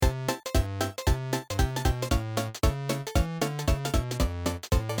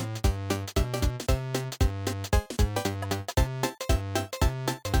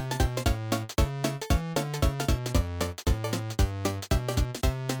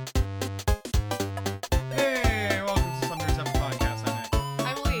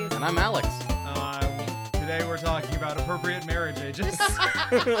I'm Alex. Today we're talking about appropriate marriage ages.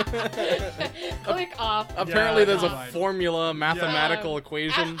 Click off. Apparently there's a fine. formula, mathematical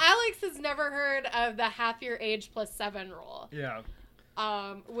equation. Alex has never heard of the half your age plus 7 rule. Yeah.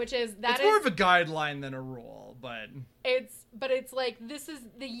 Which is It's more of a guideline than a rule, but it's like this is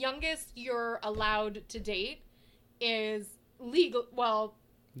the youngest you're allowed to date is legal. Well,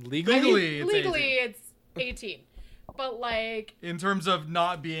 legally it's 18. But like in terms of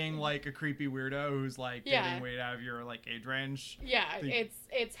not being like a creepy weirdo who's like Yeah. getting way out of your like age range. yeah,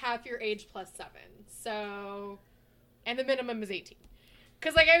 it's half your age plus 7. So, and the minimum is 18.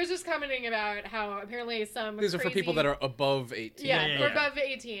 Because like I was just commenting about how apparently some These are for people that are above 18. Yeah, we're yeah. above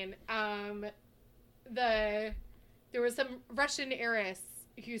 18. There was some Russian heiress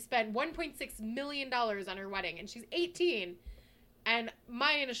who spent $1.6 million on her wedding, and she's 18. And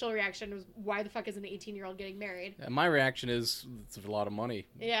my initial reaction was, why the fuck is an 18-year-old getting married? And my reaction is, it's a lot of money.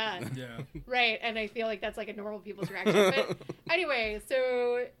 Yeah, Yeah. right. And I feel like that's like a normal people's reaction. But anyway,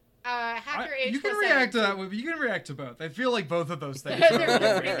 so half your age You can plus react to 7. that. You can react to both. I feel like both of those things.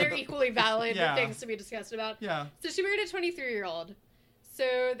 they're equally valid Yeah. things to be discussed about. Yeah. So she married a 23-year-old.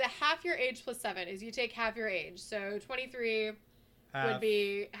 So the half your age plus 7 is you take half your age. So 23 Half. would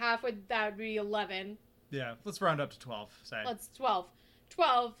be half that would be 11. Yeah. Let's round up to 12. Say. That's 12.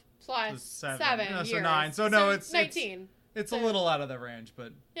 12 plus So 7 No, so years. 9. So no, it's 19. It's So- a little out of the range,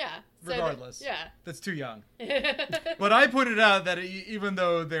 but Yeah. So regardless. yeah. That's too young. But I pointed out that even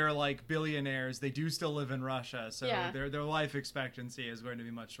though they're like billionaires, they do still live in Russia, so Yeah. their life expectancy is going to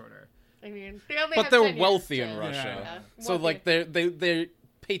be much shorter. I mean, they only But have they're 10 years wealthy to- in Russia. Yeah. So Wealthy. like they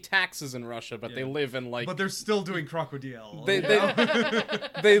pay taxes in Russia, but they Yeah. live in like But they're still doing crocodile. They- you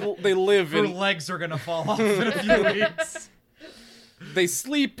they- know? they live Her in legs are gonna fall off in a few weeks. they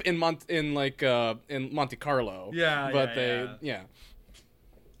sleep in Monte Carlo. Yeah, but yeah.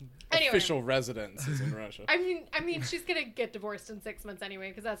 Anyway. Official residence is in Russia. I mean, she's gonna get divorced in 6 months anyway,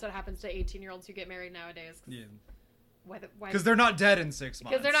 because that's what happens to 18-year-olds who get married nowadays. Yeah. Why? Because they're not dead in 6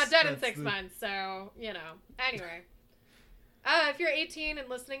 months. Because they're not dead in That's 6 months, so, you know. Anyway. If you're 18 and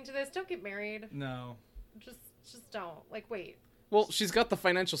listening to this, don't get married. No. Just don't. Like, wait. Well, she's got the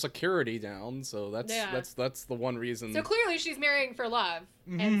financial security down, so that's Yeah. that's the one reason. So clearly she's marrying for love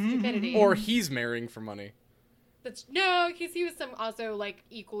and Mhm. stupidity. Or he's marrying for money. No, because he was some also, like,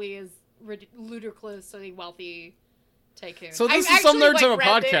 equally as ludicrously wealthy tycoon. So this I've is Some actually, Nerds Have a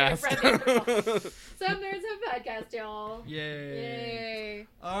read it- Podcast. read it for- Some Nerds Have a Podcast, y'all. Yay. Yay.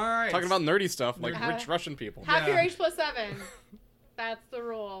 All right. Talking about nerdy stuff like Uh, rich Russian people. Half your Yeah. age plus 7. That's the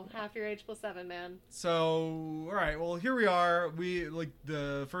rule. Half your age plus 7, man. So, all right. Well, here we are. We like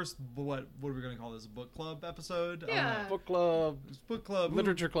the first what are we gonna call this? Book club episode? Yeah. Book club, It's book club.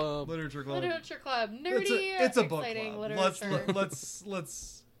 literature club. Literature club. Literature club. Nerdy, It's a book exciting club. literature.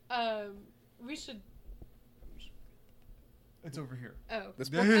 Let's. We should... It's over here. Oh. This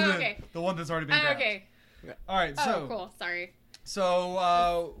Oh, book. okay. The one that's already been grabbed. Okay. All right. Oh, So. cool. Sorry.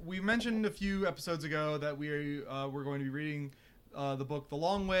 So we mentioned a few episodes ago that we're going to be reading the book "The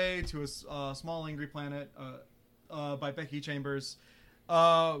Long Way to a Small Angry Planet" by Becky Chambers. We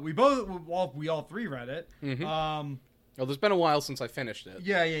all three read it. Mhm. Well, there's been a while since I finished it.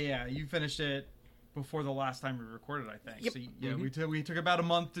 Yeah. You finished it before the last time we recorded, I think. Yep. So yeah, we took about a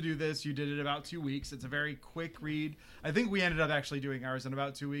month to do this. You did it about 2 weeks. It's a very quick read. I think we ended up actually doing ours in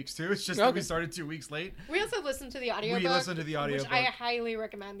about 2 weeks too. It's just that we Okay. started 2 weeks late. We also listened to the audiobook. We listened to the Which audiobook. I highly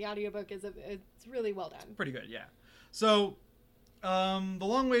recommend. The audiobook it's really well done. Pretty good, yeah. So, The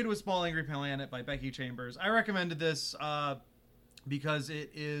Long Way to a Small Angry Planet by Becky Chambers. I recommended this because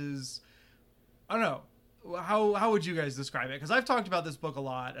it is, I don't know, how would you guys describe it? Because I've talked about this book a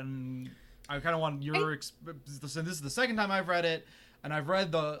lot, and I kind of want your, this is the second time I've read it, and I've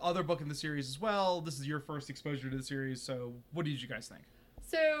read the other book in the series as well. This is your first exposure to the series, so what did you guys think?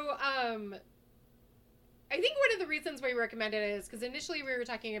 So, I think one of the reasons why we recommended it is because initially we were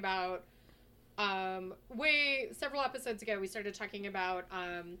talking about, several episodes ago, we started talking about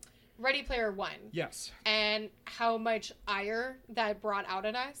Ready Player One. Yes. And how much ire that brought out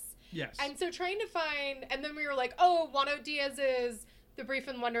in us. Yes. And so trying to find, and then we were like, oh, Juano Diaz's The Brief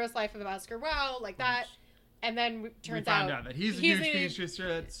and Wondrous Life of Oscar Wilde, like that. And then turns we found out that he's a huge piece of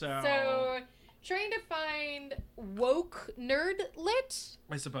shit, So trying to find woke nerd lit,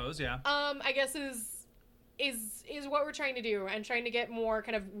 I suppose, yeah. I guess is what we're trying to do, and trying to get more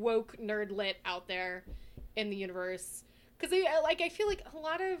kind of woke nerd lit out there in the universe. Because I feel like a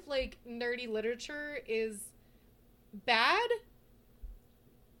lot of like nerdy literature is bad.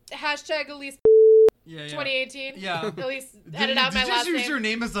 Hashtag Elise. Yeah, 2018. Yeah. At least edit out my Did you last just use name. your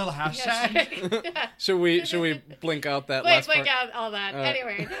name as a hashtag? Yeah. Should we blink out that Blink, last blink part? out all that.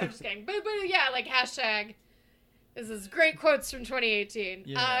 Anyway, no, I'm just kidding. But yeah, like hashtag. This is great quotes from 2018.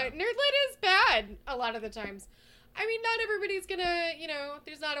 Yeah. Nerdlit is bad a lot of the times. I mean, not everybody's gonna,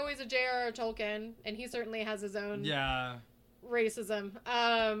 there's not always a J.R.R. Tolkien, and he certainly has his own racism,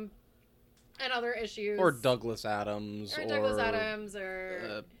 and other issues. Or Douglas Adams. Or Douglas Adams,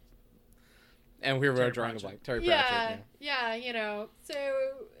 or... and we were Terry drawing a Pratchett. blank. Terry Pratchett. Yeah, so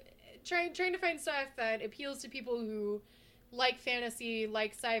trying to find stuff that appeals to people who like fantasy,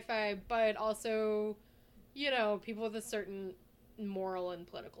 like sci-fi, but also, people with a certain moral and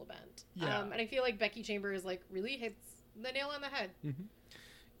political bent. Yeah. And I feel like Becky Chambers really hits the nail on the head. Mm-hmm.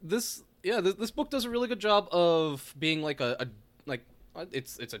 This book does a really good job of being like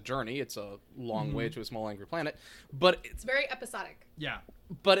it's a journey. It's a long way to a small angry planet, but It's very episodic. Yeah.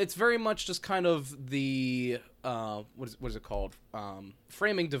 but it's very much just kind of the what is it called,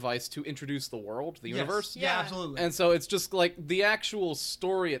 framing device to introduce the world, the universe. Yeah, Yeah. absolutely. And so it's just like the actual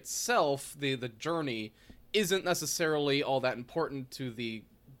story itself, the journey, isn't necessarily all that important to the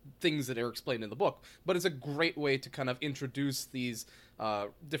things that are explained in the book, but it's a great way to kind of introduce these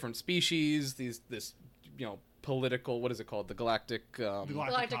different species, this political, what is it called, the Galactic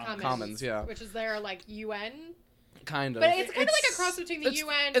Galactic Commons, yeah, Which is their UN. kind of. But it's kind of like a cross between the it's,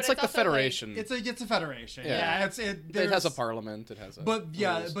 UN. But it's like the also, Federation. It's a federation. Yeah. Yeah, it has a parliament. It has a. But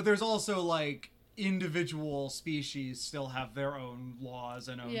rules. but there's also individual species still have their own laws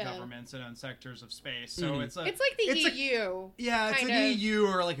and own governments and own sectors of space. So it's It's like the EU. it's kind an of. EU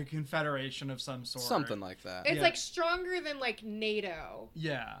or like a confederation of some sort. something like that. It's Yeah. stronger than NATO,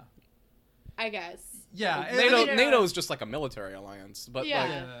 Yeah. I guess. Yeah. NATO is just like a military alliance, but Yeah,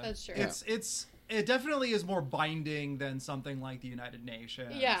 like, that's true. It definitely is more binding than something like the United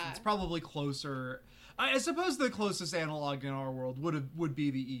Nations. Yeah. It's probably closer. I suppose the closest analog in our world would be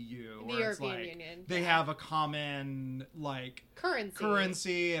the EU. The where it's European Union, They yeah. have a common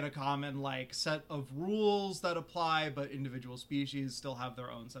currency and a common set of rules that apply, but individual species still have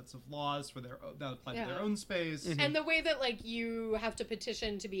their own sets of laws for that apply to their own space. And the way that you have to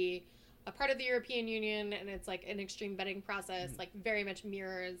petition to be a part of the European Union, and it's an extreme vetting process, very much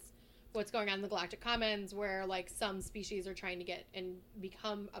mirrors what's going on in the Galactic Commons, where some species are trying to get and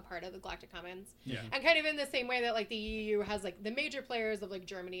become a part of the Galactic Commons. Yeah. And kind of in the same way that the EU has the major players of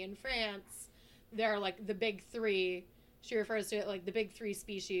Germany and France, they're the big three. She refers to it the big three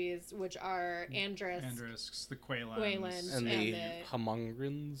species, which are Andrisks, the Quailans, and the the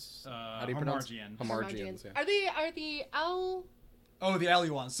Homungrins. How do you pronounce Hamargians. Hamargians? Yeah. Are the L? Oh, the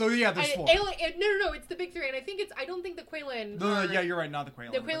Eluans. So yeah, there's four. No, it's the big three, and I think I don't think the Quailan. No, yeah, you're right. Not the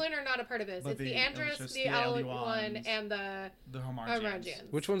Quailan. The Quailan are not a part of this. but It's the it's Andrus, just the the Eluan, Eluans, and the Hamargians. Hamargians.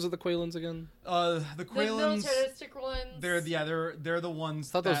 Which ones are the Quailans again? The The Quailans. militaristic ones. They're the ones.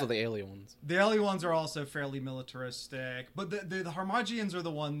 I thought those were the alien ones. The Eluans are also fairly militaristic, but the Hamargians are the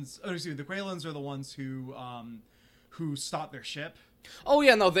ones. Oh, excuse me. The Quailans are the ones who stopped their ship. Oh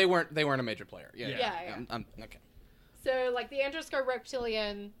yeah, no, they weren't a major player. Yeah. Yeah. Okay. So the Andrus are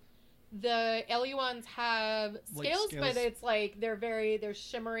reptilian. The Eluans have scales, but it's they're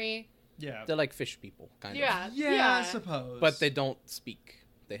shimmery. Yeah. They're like fish people, kind of. Yeah, I suppose. But they don't speak.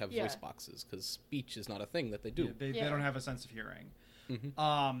 They have Yeah. voice boxes because speech is not a thing that they do. They don't have a sense of hearing.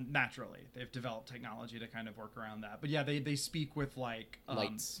 Mm-hmm. Naturally, they've developed technology to kind of work around that. But yeah, they speak with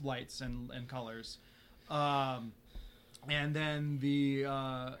lights and colors. And then the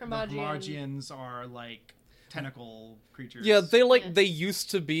Hamargians are tentacle creatures. Yeah, they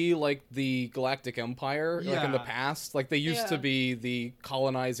used to be the Galactic Empire, in the Yeah. past. They used to be the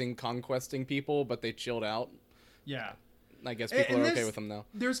colonizing, conquesting people, but they chilled out. Yeah. I guess people And are okay there's- with them now.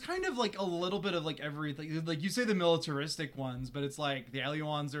 There's kind of a little bit of everything. You say the militaristic ones, but it's the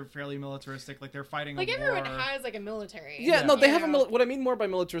Eluans are fairly militaristic. They're fighting a everyone war. has a military. Yeah, no, they You have know? what I mean more by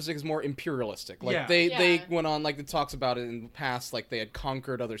militaristic is more imperialistic. Yeah. They went on it talks about it in the past, they had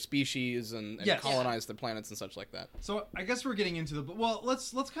conquered other species and Yes. colonized their planets and such like that. So I guess we're getting into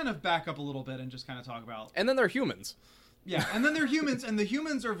let's kind of back up a little bit and just kind of talk about. And then they're humans. Yeah, and then they're humans, and the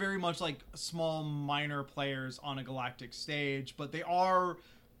humans are very much small, minor players on a galactic stage, but they are,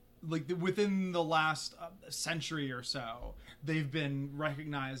 within the last century or so, they've been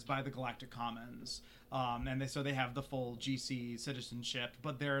recognized by the Galactic Commons, and they have the full GC citizenship,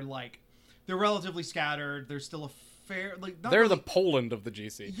 but they're relatively scattered. They're still a fair, not They're really, the Poland of the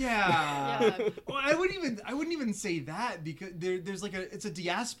GC. Yeah. Yeah. Well, I wouldn't even say that because there's it's a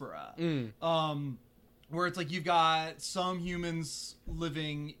diaspora. Where it's you've got some humans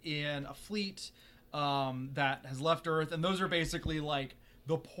living in a fleet that has left Earth, and those are basically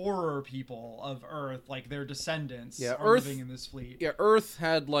the poorer people of Earth, like their descendants, Yeah, are Earth- living in this fleet. Yeah, Earth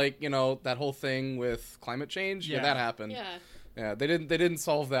had like, you know, that whole thing with climate change. Yeah, Yeah. that happened. Yeah. Yeah, they didn't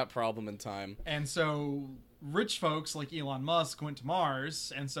solve that problem in time. And so rich folks like Elon Musk went to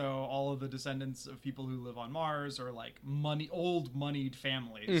Mars, and so all of the descendants of people who live on Mars are like old moneyed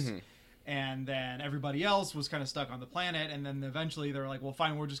families. Mhm. And then everybody else was kind of stuck on the planet, and then eventually they're like, well,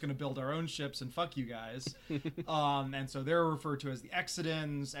 fine, we're just going to build our own ships and fuck you guys. And so they're referred to as the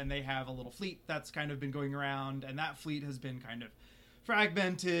Exodans, and they have a little fleet that's kind of been going around, and that fleet has been kind of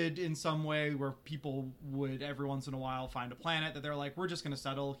fragmented in some way, where people would every once in a while find a planet that they're like, we're just going to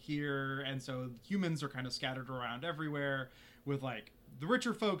settle here. And so humans are kind of scattered around everywhere, with like the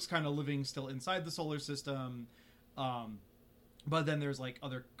richer folks kind of living still inside the solar system. But then there's like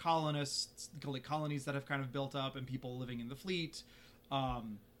other colonies that have kind of built up, and people living in the fleet.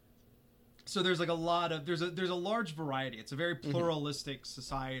 So there's like a lot of there's a large variety. It's a very pluralistic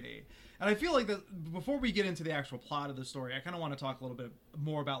society, and I feel like that before we get into the actual plot of the story, I kind of want to talk a little bit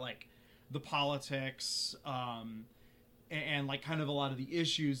more about like the politics, and like kind of a lot of the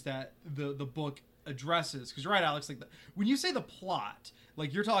issues that the book addresses. Because you're right, Alex. Like when you say the plot,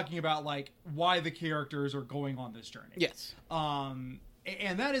 like you're talking about like why the characters are going on this journey. Yes. And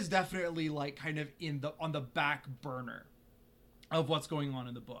that is definitely like kind of on the back burner of what's going on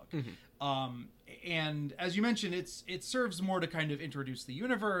in the book. And as you mentioned, it serves more to kind of introduce the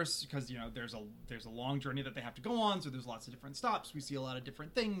universe, because you know there's a long journey that they have to go on, so there's lots of different stops. We see a lot of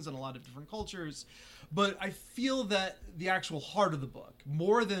different things and a lot of different cultures. But I feel that the actual heart of the book,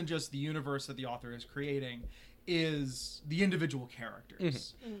 more than just the universe that the author is creating, is the individual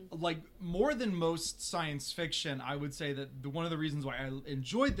characters. Like more than most science fiction, I would say that one of the reasons why I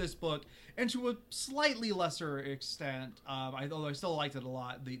enjoyed this book, and to a slightly lesser extent, although I still liked it a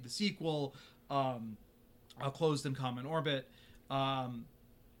lot, the sequel, A Closed and Common Orbit,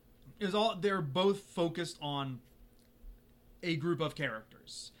 they're both focused on a group of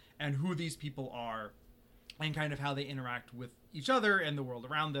characters and who these people are, and kind of how they interact with each other and the world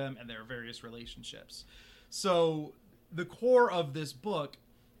around them and their various relationships. So the core of this book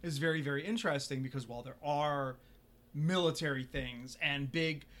is very, very interesting, because while there are military things and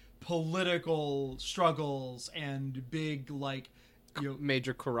big political struggles and big, like, you know,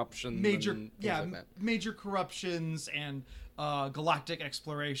 Major corruption. major and things like that. major corruptions and galactic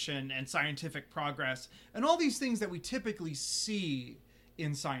exploration and scientific progress and all these things that we typically see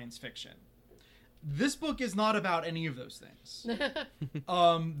in science fiction, this book is not about any of those things.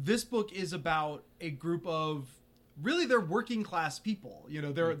 This book is about a group of they're working class people. You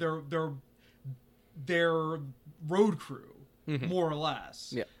know, they're road crew, more or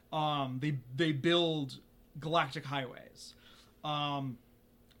less. Yeah. They build galactic highways on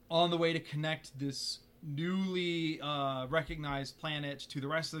the way to connect this newly recognized planet to the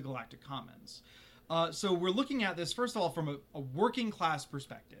rest of the galactic commons. So we're looking at this, first of all, from a working class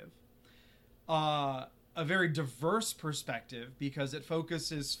perspective. A very diverse perspective, because it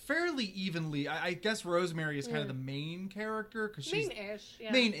focuses fairly evenly. I guess Rosemary is kind of the main character, because she's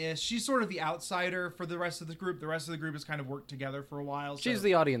main-ish. She's sort of the outsider for the rest of the group. The rest of the group has kind of worked together for a while. She's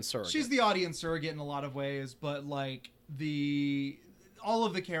the audience surrogate. She's the audience surrogate in a lot of ways, but like all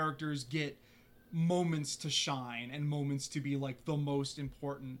of the characters get moments to shine and moments to be like the most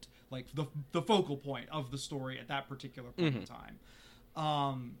important, like the focal point of the story at that particular point in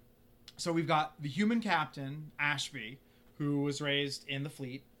time. So we've got the human captain, Ashby, who was raised in the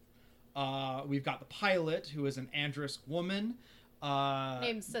fleet. We've got the pilot, who is an Andrisk woman.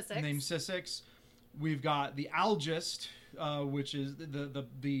 Named Sissix. We've got the algist, which is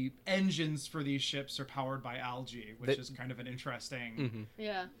the engines for these ships are powered by algae, which is kind of an interesting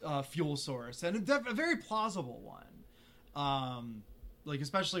fuel source, and a very plausible one. Like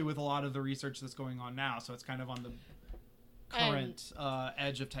especially with a lot of the research that's going on now, so it's kind of on the current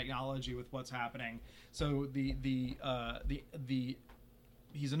edge of technology with what's happening. So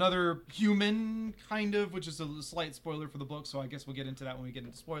he's another human, kind of, which is a slight spoiler for the book, so I guess we'll get into that when we get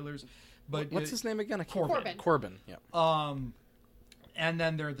into spoilers. But what's his name again? Corbin. Yeah. And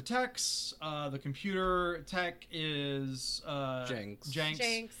then there are the techs. The computer tech is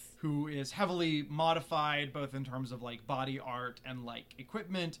Jenks, who is heavily modified both in terms of like body art and like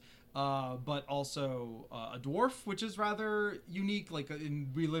equipment. But also a dwarf, which is rather unique. Like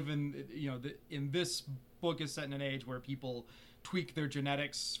we live in, in this book is set in an age where people tweak their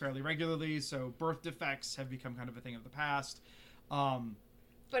genetics fairly regularly, so birth defects have become kind of a thing of the past.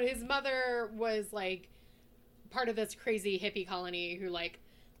 But his mother was like part of this crazy hippie colony who like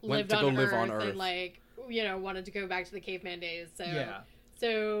lived on Earth and like wanted to go back to the caveman days. So yeah.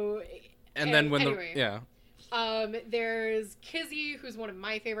 So and then when anyway. There's Kizzy, who's one of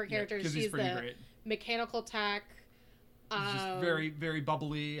my favorite characters. Kizzy's She's pretty the great. mechanical tech. She's just very, very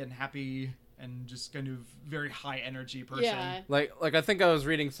bubbly and happy and just kind of very high energy person. Yeah. Like I think I was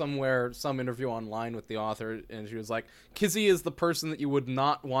reading somewhere some interview online with the author, and she was like, Kizzy is the person that you would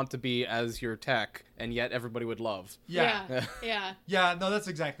not want to be as your tech, and yet everybody would love. Yeah. Yeah. Yeah, no, that's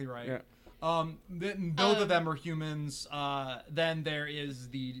exactly right. Yeah. Both of them are humans. Then there is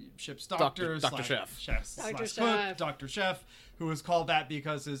the ship's doctor, Dr. Chef. Dr. slash cook, Chef. Dr. Chef, who is called that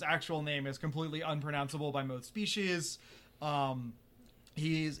because his actual name is completely unpronounceable by most species.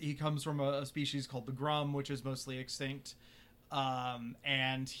 He comes from a species called the Grum, which is mostly extinct.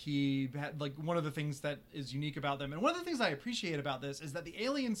 And he had, like, one of the things that is unique about them, and one of the things I appreciate about this is that the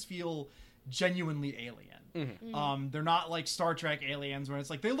aliens feel genuinely alien. Mm-hmm. They're not like Star Trek aliens where it's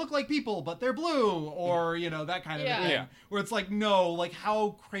like they look like people but they're blue, or that kind of thing. Yeah. Where it's like, no, like,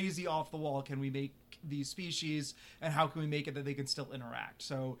 how crazy off the wall can we make these species, and how can we make it that they can still interact?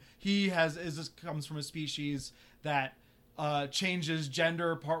 So comes from a species that changes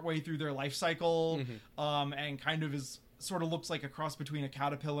gender partway through their life cycle, and kind of sort of looks like a cross between a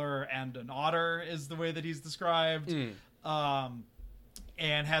caterpillar and an otter is the way that he's described.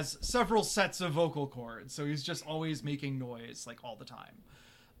 And has several sets of vocal cords, so he's just always making noise, like, all the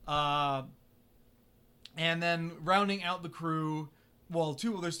time. And then rounding out the crew,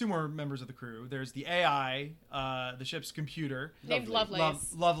 there's two more members of the crew. There's the AI, the ship's computer, Named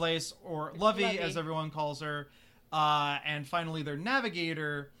Lovelace. Lovelace, or Lovey, Lovey, as everyone calls her. And finally, their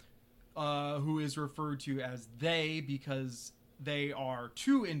navigator, who is referred to as they because they are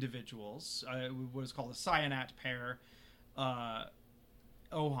two individuals, what is called a cyanat pair,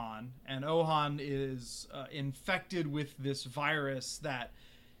 Ohan. And Ohan is infected with this virus that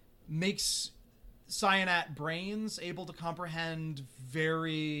makes cyanat brains able to comprehend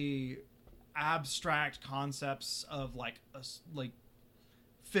very abstract concepts of like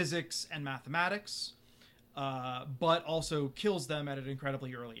physics and mathematics, but also kills them at an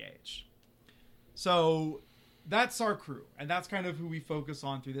incredibly early age. So that's our crew, and that's kind of who we focus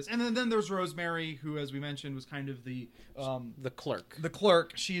on through this. And then there's Rosemary, who, as we mentioned, was kind of the clerk. The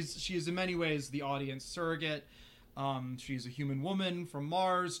clerk. She is in many ways the audience surrogate. She's a human woman from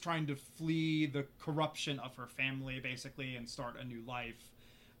Mars trying to flee the corruption of her family, basically, and start a new life,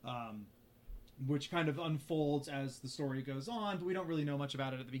 which kind of unfolds as the story goes on, but we don't really know much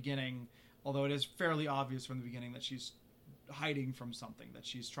about it at the beginning, although it is fairly obvious from the beginning that she's hiding from something, that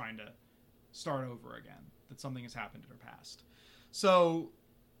she's trying to start over again, that something has happened in her past. So,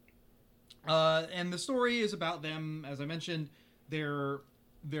 and the story is about them, as I mentioned, their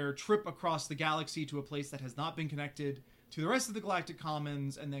trip across the galaxy to a place that has not been connected to the rest of the Galactic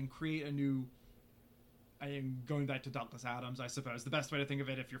Commons, and then create a new... I am going back to Douglas Adams, I suppose. The best way to think of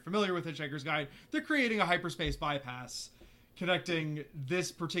it, if you're familiar with Hitchhiker's Guide, they're creating a hyperspace bypass connecting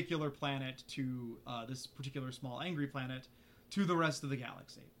this particular planet to this particular small angry planet to the rest of the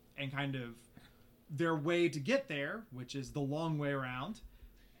galaxy. And kind of their way to get there, which is the long way around,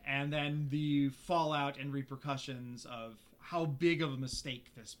 and then the fallout and repercussions of how big of a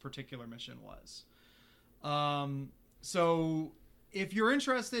mistake this particular mission was. So if you're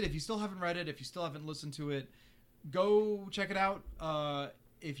interested, if you still haven't read it, if you still haven't listened to it, go check it out.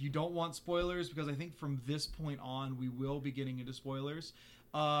 If you don't want spoilers, because I think from this point on we will be getting into spoilers.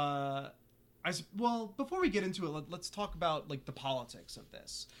 Before we get into it, let's talk about like the politics of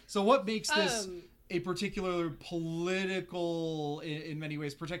this. So what makes this a particular political, in many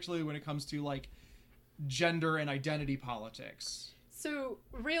ways, particularly when it comes to like gender and identity politics? So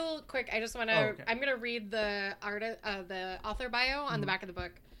real quick, I just want to. Okay. I'm going to read the author bio on the back of the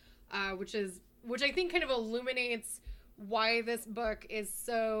book, which I think kind of illuminates why this book is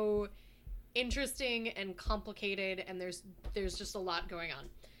so interesting and complicated, and there's just a lot going on.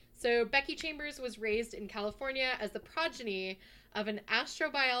 So Becky Chambers was raised in California as the progeny of an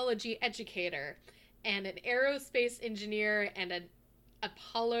astrobiology educator and an aerospace engineer and an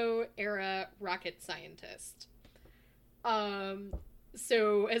Apollo-era rocket scientist.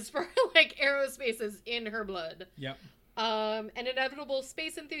 So as far like aerospace is in her blood. Yep. An inevitable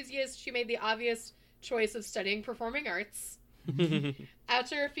space enthusiast, she made the obvious choice of studying performing arts.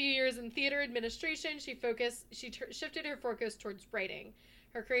 After a few years in theater administration, she shifted her focus towards writing.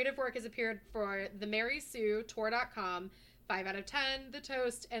 Her creative work has appeared for The Mary Sue, Tor.com, 5 out of 10, The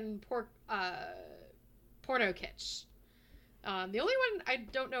Toast, and Porno Kitsch. The only one I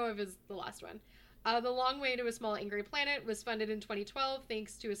don't know of is the last one. The Long Way to a Small Angry Planet was funded in 2012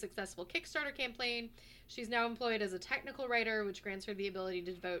 thanks to a successful Kickstarter campaign. She's now employed as a technical writer, which grants her the ability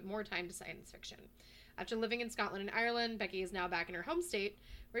to devote more time to science fiction. After living in Scotland and Ireland, Becky is now back in her home state,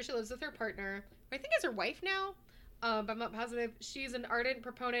 where she lives with her partner, who I think is her wife now, but I'm not positive. She's an ardent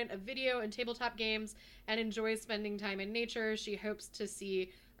proponent of video and tabletop games and enjoys spending time in nature. She hopes to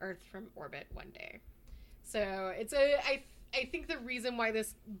see Earth from orbit one day. So I think the reason why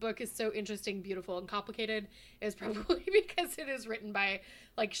this book is so interesting, beautiful, and complicated is probably because it is written by,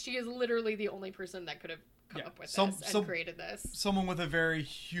 like, she is literally the only person that could have come up with this and created this. Someone with a very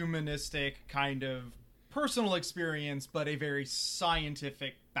humanistic kind of personal experience, but a very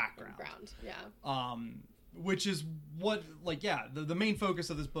scientific background. Yeah. Which is what, like, yeah, the main focus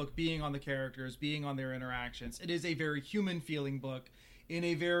of this book being on the characters, being on their interactions. It is a very human feeling book in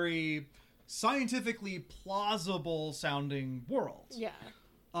a very scientifically plausible sounding world. Yeah.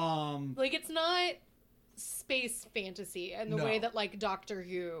 Like, it's not space fantasy in the way that, like, Doctor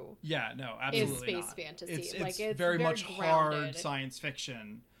Who absolutely is space not. fantasy. It's very much grounded. Hard science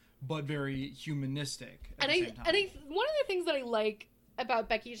fiction, but very humanistic at the same time. And one of the things that I like about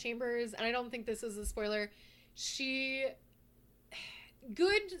Becky Chambers, and I don't think this is a spoiler,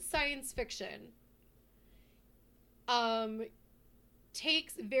 good science fiction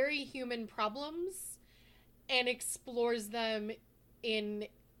takes very human problems and explores them in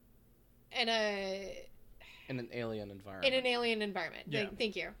an alien environment. In an alien environment. Yeah.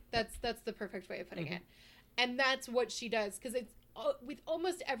 Thank you. That's the perfect way of putting it. And that's what she does, because it's with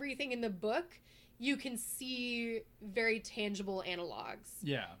almost everything in the book, you can see very tangible analogs.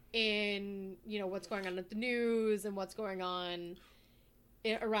 Yeah. In, what's going on at the news and what's going on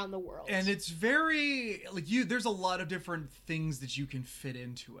around the world. And it's very, like, there's a lot of different things that you can fit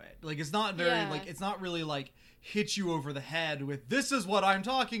into it. Like, it's not very, like, it's not really, like, hit you over the head with, this is what I'm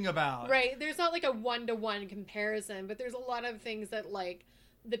talking about. Right. There's not, like, a one-to-one comparison, but there's a lot of things that, like,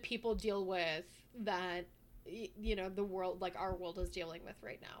 the people deal with that, the world, like, our world is dealing with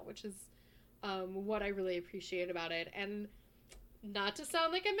right now, which is what I really appreciate about it. And not to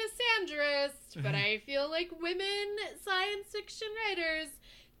sound like a misandrist, but I feel like women science fiction writers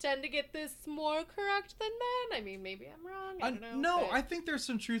tend to get this more correct than men. I mean, maybe I'm wrong. I don't know. No, I think there's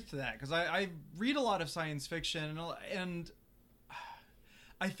some truth to that, because I read a lot of science fiction, and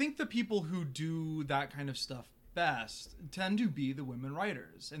I think the people who do that kind of stuff best tend to be the women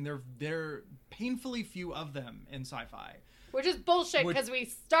writers, and they're painfully few of them in sci-fi. Which is bullshit, because we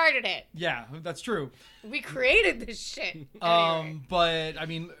started it. Yeah, that's true. We created this shit. Anyway. But, I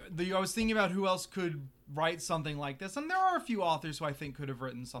mean, I was thinking about who else could write something like this, and there are a few authors who I think could have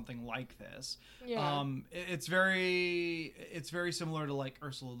written something like this. Yeah. It's very similar to, like,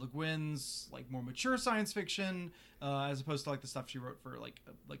 Ursula Le Guin's, like, more mature science fiction, as opposed to, like, the stuff she wrote for, like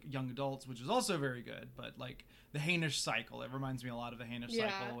young adults, which is also very good. But, like, the Hainish Cycle, it reminds me a lot of the Hainish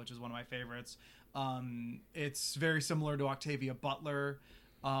Cycle, which is one of my favorites. It's very similar to Octavia Butler,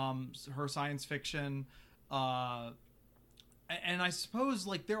 her science fiction, and I suppose,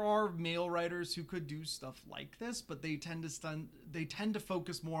 like, there are male writers who could do stuff like this, but they tend to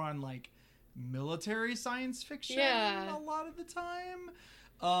focus more on, like, military science fiction a lot of the time.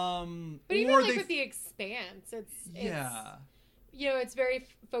 But even like with The Expanse, it's it's very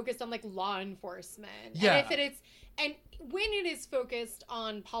focused on, like, law enforcement. Yeah. And when it is focused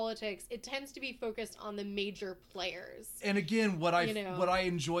on politics, it tends to be focused on the major players. And again, what I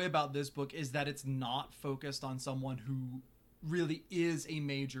enjoy about this book is that it's not focused on someone who really is a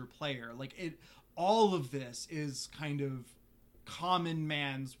major player. Like, all of this is kind of common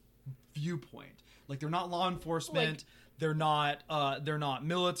man's viewpoint. Like, they're not law enforcement. Like, they're not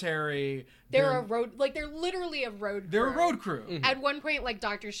military. They're literally a road crew. They're a road crew. Mm-hmm. At one point,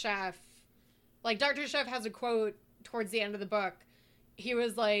 Dr. Chef has a quote towards the end of the book. He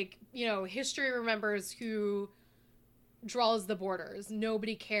was like, history remembers who draws the borders.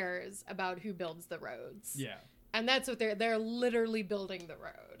 Nobody cares about who builds the roads. Yeah. And that's what they're literally building the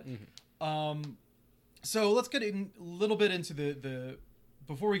road. Mm-hmm. So let's get a little bit into the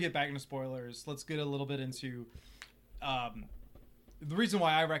before we get back into spoilers, let's get a little bit into the reason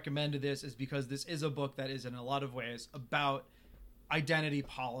why I recommended this is because this is a book that is in a lot of ways about identity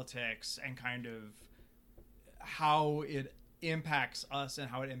politics and kind of how it impacts us and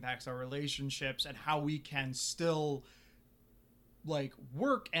how it impacts our relationships and how we can still, like,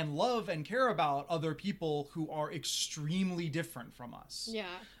 work and love and care about other people who are extremely different from us. Yeah.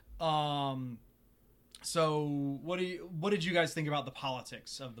 So what did you guys think about the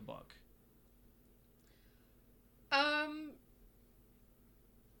politics of the book?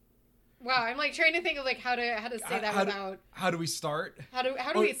 Wow, I'm like trying to think of like how to say that without. How do we start? How do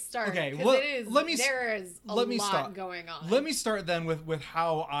we start? Okay, 'Cause well, it is, there is a let me lot start. going on. Let me start then with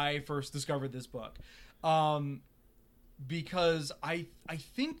how I first discovered this book, because I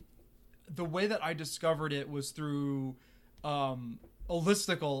think the way that I discovered it was through a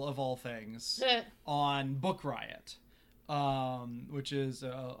listicle of all things on Book Riot, which is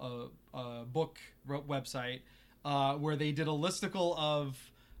a book website where they did a listicle of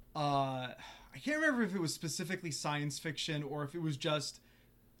I can't remember if it was specifically science fiction or if it was just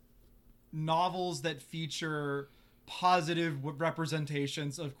novels that feature positive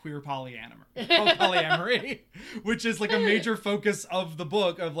representations of queer polyamory, which is like a major focus of the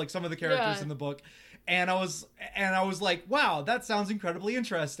book, of like some of the characters in the book. And I was like, wow, that sounds incredibly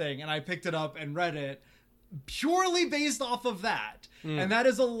interesting. And I picked it up and read it purely based off of that. And that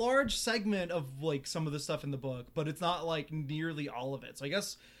is a large segment of like some of the stuff in the book, but it's not like nearly all of it. So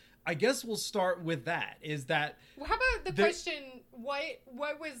I guess we'll start with that. Is that Well, how about the question?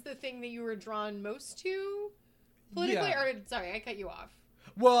 What was the thing that you were drawn most to politically? Yeah. Or sorry, I cut you off.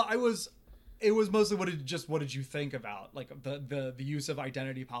 Well, it was mostly what did you think about like the use of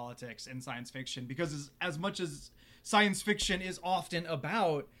identity politics in science fiction? Because as much as science fiction is often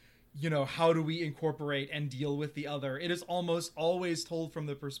about, you know, how do we incorporate and deal with the other, it is almost always told from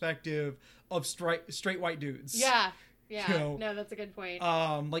the perspective of straight white dudes. Yeah. You know, No, that's a good point.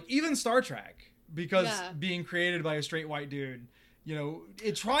 like even Star Trek, because being created by a straight white dude, you know,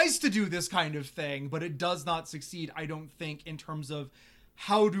 it tries to do this kind of thing, but it does not succeed, I don't think, in terms of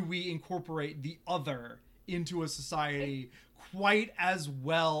how do we incorporate the other into a society quite as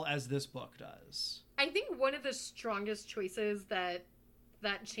well as this book does. I think one of the strongest choices that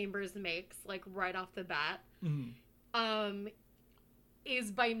Chambers makes, like right off the bat,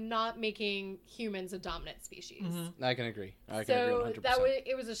 is by not making humans a dominant species. I can agree. I can agree 100%.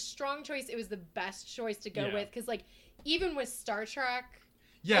 It was a strong choice. It was the best choice to go with, because like even with Star Trek,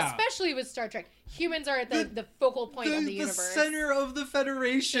 especially with Star Trek, humans are at the focal point of the universe. The center of the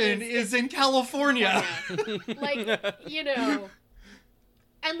Federation is in California. Like, you know,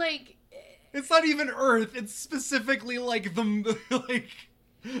 and like it's not even Earth. It's specifically like the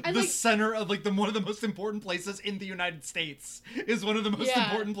center of like one of the most important places in the United States is one of the most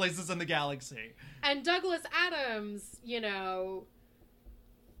important places in the galaxy. And Douglas Adams, you know,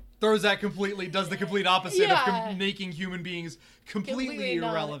 does the complete opposite of making human beings completely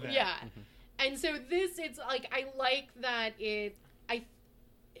irrelevant. Yeah. And so it's like, I like that it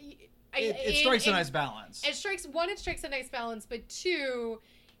strikes a nice balance. It strikes a nice balance, but two,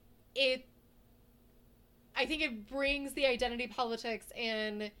 I think it brings the identity politics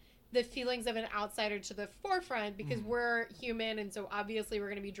and the feelings of an outsider to the forefront, because we're human, and so obviously we're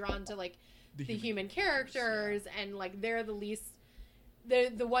going to be drawn to like the human characters, and like they're the least,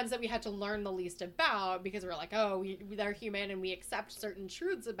 the ones that we had to learn the least about, because we're like, oh, they're human and we accept certain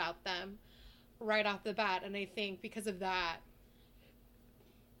truths about them right off the bat. And I think because of that,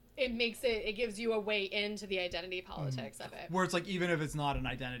 it gives you a way into the identity politics of it. Where it's like, even if it's not an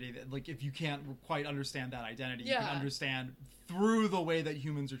identity, that like if you can't quite understand that identity, you can understand through the way that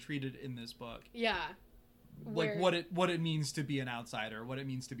humans are treated in this book. Yeah. Like what it means to be an outsider, what it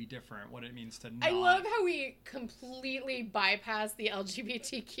means to be different, what it means to not. I love how we completely bypass the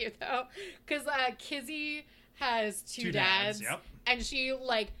LGBTQ though, because Kizzy has two dads, and she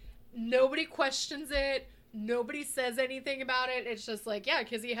like, nobody questions it. Nobody says anything about it. It's just like, yeah,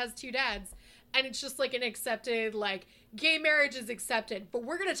 Kizzy has two dads. And it's just like an accepted, like, gay marriage is accepted. But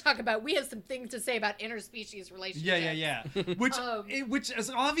we're going to talk about, we have some things to say about interspecies relationships. Yeah. Which is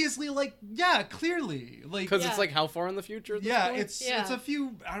obviously like, clearly. Like, because it's like how far in the future at this point? It's a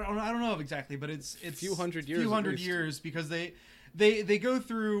few, I don't know exactly, but it's a few hundred years. Because they go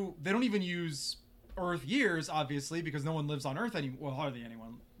through, they don't even use Earth years, obviously, because no one lives on Earth anymore. Well, hardly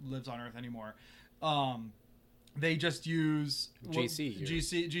anyone lives on Earth anymore. They just use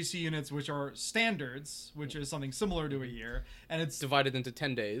GC units, which are standards, which is something similar to a year, and it's divided into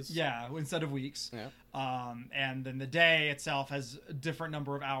 10 days. Yeah, instead of weeks. Yeah. And then the day itself has a different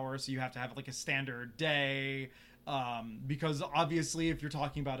number of hours, so you have to have like a standard day. Because obviously, if you're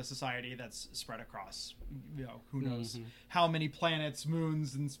talking about a society that's spread across, you know, who knows how many planets,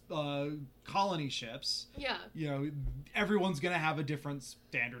 moons, and colony ships. Yeah. You know, everyone's gonna have a different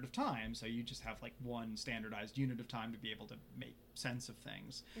standard of time, so you just have like one standardized unit of time to be able to make sense of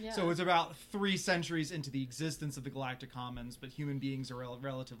things. Yeah. So it's about 3 centuries into the existence of the Galactic Commons, but human beings are a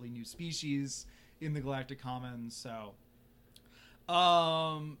relatively new species in the Galactic Commons, so.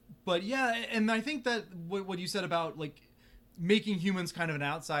 But yeah, and I think that what you said about like making humans kind of an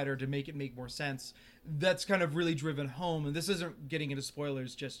outsider to make it make more sense, that's kind of really driven home. And this isn't getting into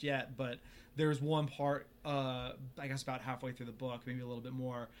spoilers just yet, but there's one part, I guess about halfway through the book, maybe a little bit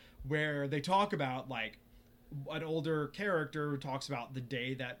more, where they talk about, like, an older character talks about the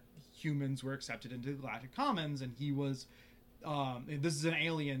day that humans were accepted into the Galactic Commons, and he was, this is an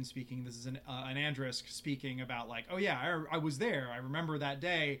alien speaking, this is an Andrisk speaking about, like, oh yeah, I was there, I remember that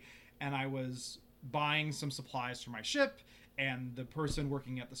day, and I was buying some supplies for my ship, and the person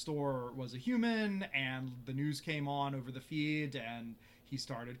working at the store was a human, and the news came on over the feed, and he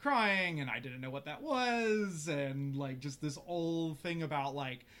started crying, and I didn't know what that was, and, like, just this whole thing about,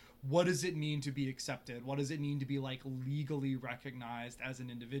 like, what does it mean to be accepted? What does it mean to be, like, legally recognized as an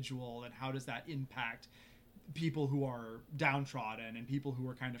individual, and how does that impact people who are downtrodden and people who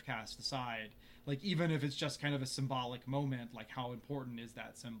are kind of cast aside? Like, even if it's just kind of a symbolic moment, like, how important is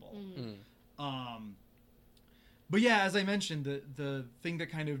that symbol? But yeah, as I mentioned, the thing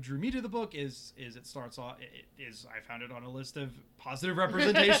that kind of drew me to the book is it starts off, I found it on a list of positive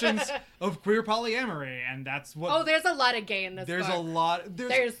representations of queer polyamory, and that's what... Oh, there's a lot of gay in this there's book. a lot...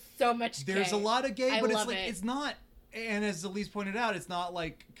 There's so much gay. There's a lot of gay, but it's love like, it. it's not... And as Elise pointed out, it's not,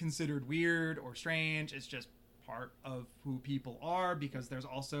 like, considered weird or strange. It's just part of who people are, because there's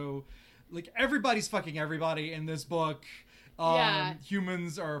also... Like, everybody's fucking everybody in this book. Yeah.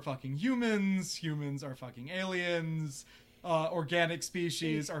 Humans are fucking humans. Humans are fucking aliens. Organic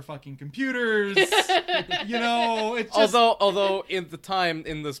species are fucking computers. You know, it's just... Although in the time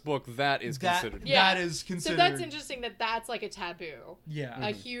in this book, that is considered. Yeah. That is considered... So that's interesting that that's, like, a taboo. Yeah.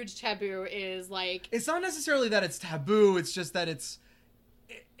 A huge taboo is, like... It's not necessarily that it's taboo, it's just that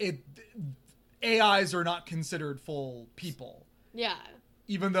AIs are not considered full people. Yeah.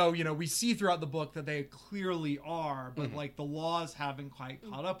 Even though, you know, we see throughout the book that they clearly are, but, like, the laws haven't quite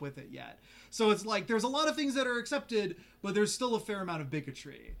caught up with it yet. So it's like, there's a lot of things that are accepted, but there's still a fair amount of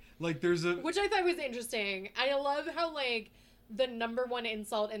bigotry. Like, there's a... Which I thought was interesting. I love how, like, the number one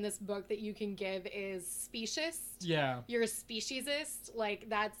insult in this book that you can give is speciesist. Yeah. You're a speciesist. Like,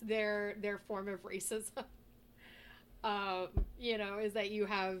 that's their form of racism. You know, is that you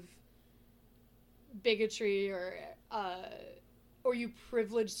have bigotry or you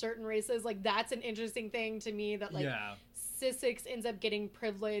privilege certain races. Like, that's an interesting thing to me, that, like, Sissix ends up getting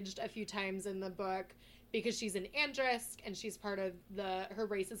privileged a few times in the book because she's an Andrisk and she's part of her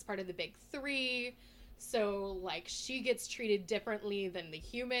race is part of the Big Three. So, like, she gets treated differently than the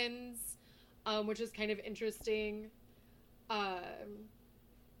humans, which is kind of interesting.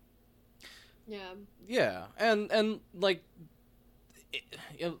 Yeah, and like,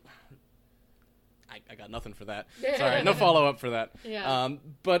 I got nothing for that. Sorry, no follow up for that. Yeah.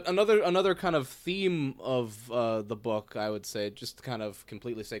 But another kind of theme of the book, I would say, just to kind of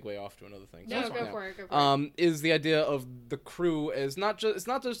completely segue off to another thing. No, go for it. Is the idea of the crew is it's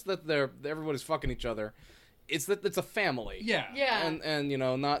not just that everybody's fucking each other. It's that it's a family. Yeah. And you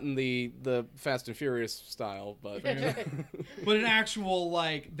know, not in the Fast and Furious style, but but an actual,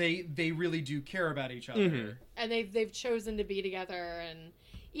 like, they really do care about each other. Mm-hmm. And they've chosen to be together, and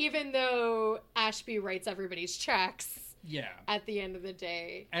even though Ashby writes everybody's checks, at the end of the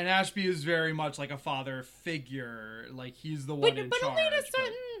day, and Ashby is very much like a father figure, like he's the one in charge. But only to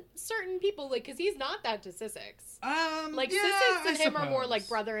certain people, like, because he's not that to Sissix. Like, yeah, Sissix and him are more like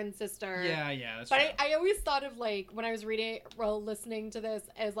brother and sister. Yeah, that's but true. I always thought of, like, when I was listening to this,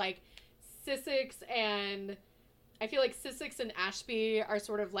 as like Sissix and I feel like Sissix and Ashby are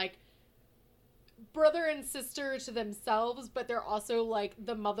sort of like brother and sister to themselves, but they're also like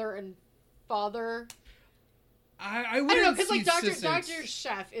the mother and father. I don't know, because like Dr.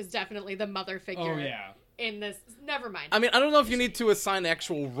 Chef is definitely the mother figure. Oh yeah. In this, never mind. I mean, I don't know if you need to assign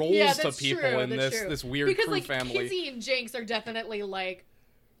actual roles to people in true. this weird because, crew like, family. Kizzy and Jinx are definitely like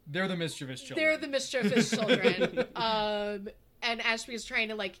they're the mischievous children. They're the mischievous children. And Ashby's trying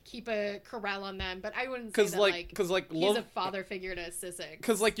to, like, keep a corral on them, but I wouldn't say that, he's a father figure to Sissix.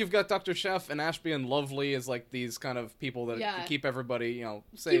 Because, like, you've got Dr. Chef and Ashby and Lovely as, like, these kind of people that keep everybody, you know,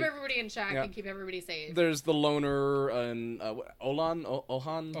 safe. Keep everybody in check and keep everybody safe. There's the loner and Ohan, who's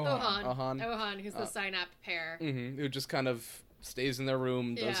the sign-up pair. Who just kind of stays in their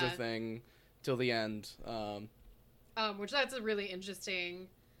room, does their thing till the end. Which that's a really interesting...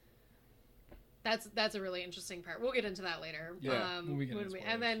 That's a really interesting part. We'll get into that later. Yeah,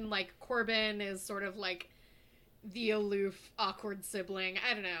 and then, like, Corbin is sort of like the aloof, awkward sibling.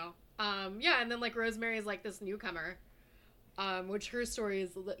 I don't know. And then, like, Rosemary is like this newcomer, which her story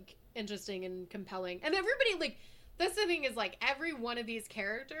is, like, interesting and compelling. And everybody, like, that's the thing, is, like, every one of these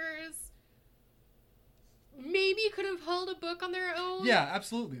characters maybe could have held a book on their own. Yeah,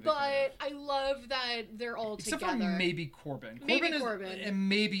 absolutely. they could have. But I love that they're all Except together. for maybe Corbin. Corbin. And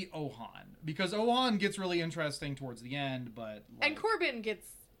maybe Ohan. Because Ohan gets really interesting towards the end, but... And Corbin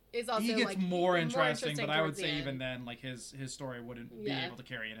is also, he gets like, more interesting, but I would towards the say end. even then, like, his story wouldn't be Yeah. able to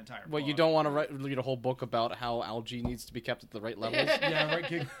carry an entire Well, book. you don't want to read a whole book about how algae needs to be kept at the right levels. Yeah,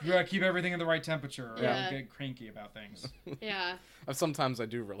 right. Keep everything in the right temperature, or Yeah. get cranky about things. Yeah. Sometimes I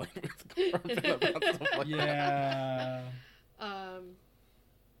do relate with Corbin about stuff like that. Yeah.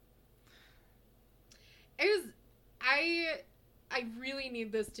 It was... I really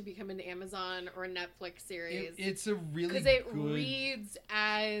need this to become an Amazon or a Netflix series. It's a really Because it good... reads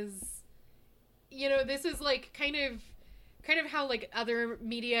as... You know, this is, like, kind of how, like, other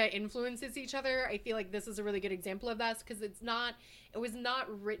media influences each other. I feel like this is a really good example of that, because it was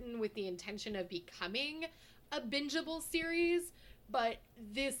not written with the intention of becoming a bingeable series, but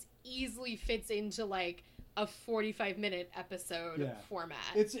this easily fits into, like, a 45-minute episode format.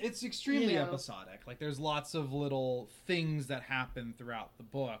 It's extremely You know? episodic. Like, there's lots of little things that happen throughout the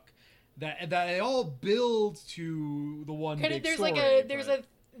book that they all build to the one big story.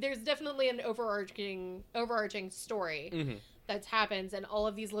 There's definitely an overarching story that happens, and all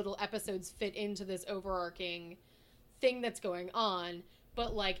of these little episodes fit into this overarching thing that's going on.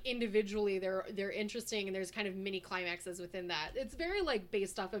 But, like, individually, they're interesting, and there's kind of mini climaxes within that. It's very, like,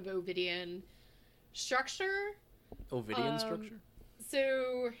 based off of Ovidian structure. Ovidian structure?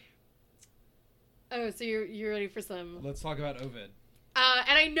 So you're ready for some... Let's talk about Ovid.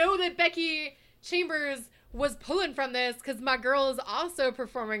 And I know that Becky Chambers was pulling from this because my girl is also a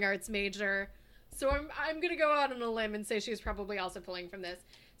performing arts major. So I'm going to go out on a limb and say she's probably also pulling from this.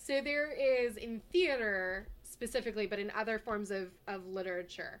 So there is, in theater specifically, but in other forms of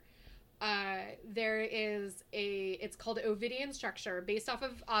literature, there is it's called Ovidian structure, based off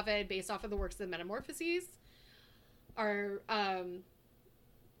of Ovid, based off of the works of the Metamorphoses.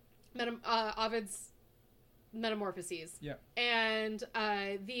 Ovid's Metamorphoses. Yeah. And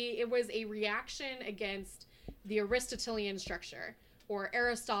it was a reaction against the Aristotelian structure or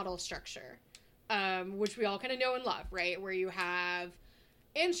Aristotle structure, which we all kind of know and love, right? Where you have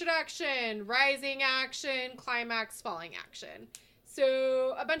introduction, rising action, climax, falling action.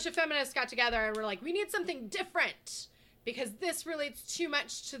 So a bunch of feminists got together and were like, we need something different because this relates too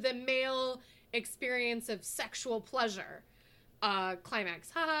much to the male experience of sexual pleasure. Climax,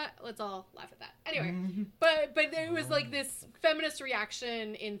 haha, let's all laugh at that. Anyway, but there was like this feminist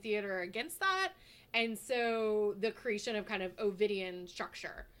reaction in theater against that, and so the creation of kind of Ovidian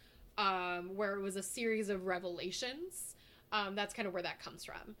structure, where it was a series of revelations. That's kind of where that comes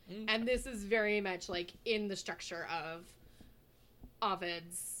from, and this is very much like in the structure of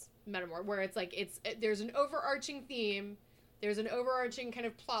Ovid's Metamor, where it's like there's an overarching theme, there's an overarching kind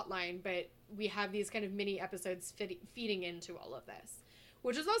of plot line, but we have these kind of mini episodes feeding into all of this,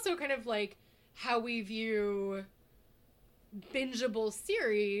 which is also kind of like how we view bingeable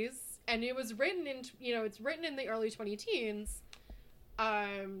series. And it was written it's written in the early 2010s.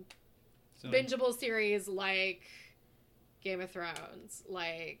 Bingeable series like Game of Thrones,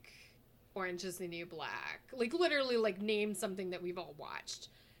 like Orange is the New Black, like literally like name something that we've all watched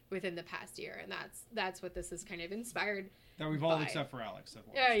within the past year, and that's what this is kind of inspired. That we've all, except for Alex, have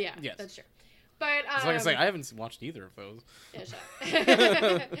watched. Yeah, yes. That's true. But like I say, I haven't watched either of those. Yeah, shut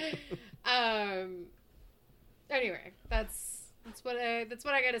up. Anyway, that's what I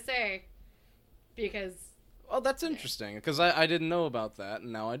gotta say, because Well, that's interesting because I didn't know about that,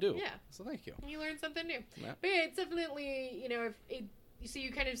 and now I do. Yeah. So thank you. you learn something new. Yeah. But yeah, it's definitely so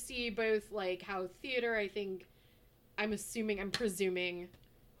you kind of see both like how theater. I'm presuming,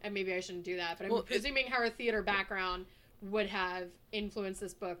 and maybe I shouldn't do that, but I'm presuming how our theater background would have influenced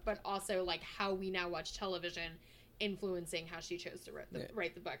this book, but also like how we now watch television influencing how she chose to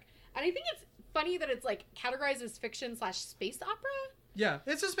write the book. And I think it's funny that it's like categorized as fiction / space opera. Yeah,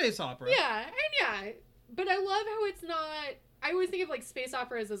 it's a space opera. Yeah, but I love how it's not. I always think of like space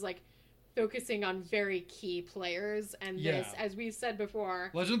operas as like focusing on very key players, and this, as we've said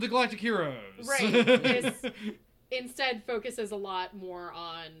before, Legend of the Galactic Heroes. Right. This instead focuses a lot more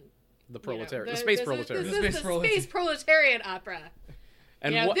on The proletariat, the the space this proletariat. Is the space proletariat opera.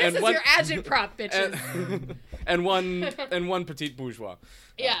 And this is your agitprop, bitches. and one petite bourgeois.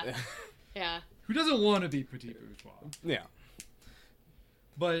 Yeah. Yeah. Who doesn't want to be petit bourgeois? Yeah.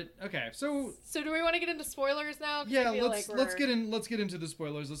 But okay, so do we want to get into spoilers now? Yeah, let's get into the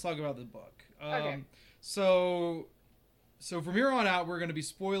spoilers. Let's talk about the book. Okay. So from here on out, we're going to be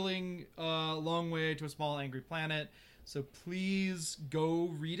spoiling Long Way to a Small Angry Planet. So please go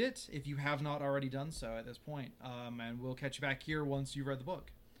read it if you have not already done so at this point. And we'll catch you back here once you've read the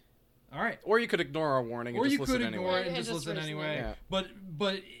book. All right. Or you could ignore our warning and Or just you listen could anyway. ignore it and And just just listen listen anyway. Yeah. But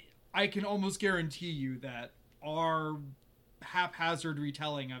I can almost guarantee you that our haphazard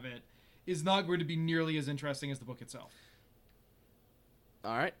retelling of it is not going to be nearly as interesting as the book itself.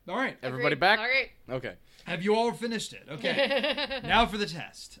 All right. All right. Everybody Agreed. back? All right. Okay. Have you all finished it? Okay. Now for the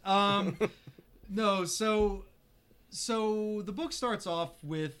test. No, so the book starts off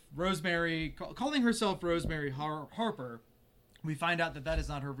with Rosemary calling herself Rosemary Harper. We find out that is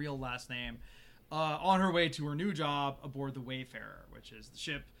not her real last name. On her way to her new job aboard the Wayfarer, which is the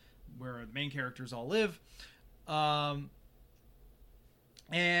ship where the main characters all live. And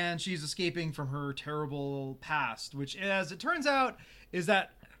she's escaping from her terrible past, which, as it turns out, is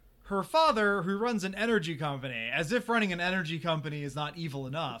that her father, who runs an energy company, as if running an energy company is not evil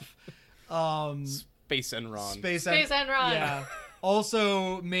enough. Space Enron. Space Enron. Yeah.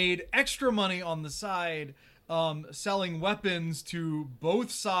 Also made extra money on the side, selling weapons to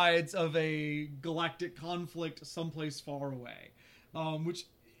both sides of a galactic conflict someplace far away.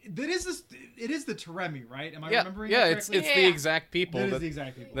 It is the Teremi, right? Am I remembering yeah, that it's correctly? the exact people That is the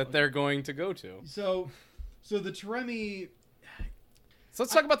exact people. that they're going to go to. So the Teremi. So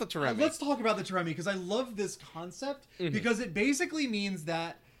let's talk about the Teremi. Let's talk about the Teremi, because I love this concept, because it basically means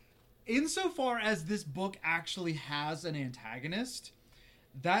that insofar as this book actually has an antagonist,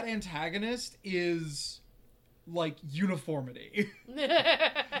 that antagonist is like uniformity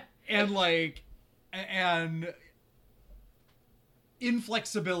and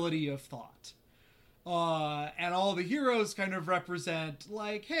inflexibility of thought. And all the heroes kind of represent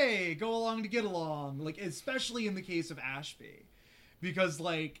like, hey, go along to get along, like especially in the case of Ashby, because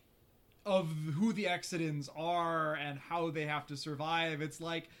like of who the Exodans are and how they have to survive, it's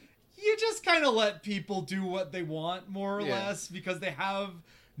like you just kind of let people do what they want, more or less, because they have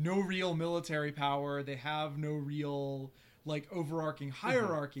no real military power, they have no real like overarching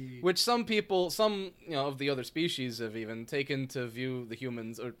hierarchy. Which some people, of the other species have even taken to view the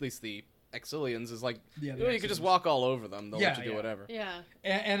humans, or at least the Exilians, as like, you could just walk all over them. They'll let you do whatever. Yeah.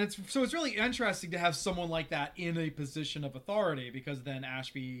 And it's really interesting to have someone like that in a position of authority, because then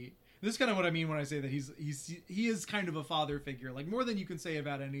Ashby, this is kind of what I mean when I say that he is kind of a father figure, like more than you can say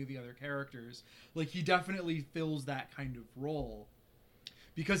about any of the other characters. Like he definitely fills that kind of role,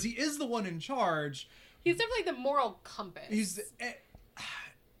 because he is the one in charge. He's definitely the moral compass.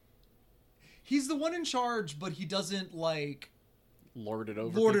 He's the one in charge, but he doesn't like lord it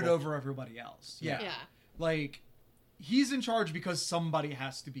over everybody else. Yeah. Yeah. Like he's in charge because somebody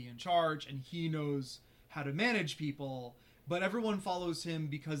has to be in charge, and he knows how to manage people, but everyone follows him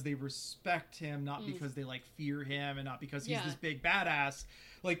because they respect him, not because they like fear him, and not because he's this big badass.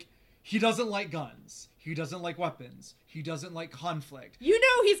 Like he doesn't like guns. He doesn't like weapons. He doesn't like conflict. You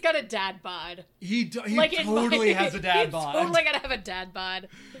know he's got a dad bod. He totally has a dad bod. He's totally gonna have a dad bod.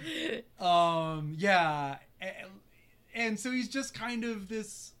 Yeah. And so he's just kind of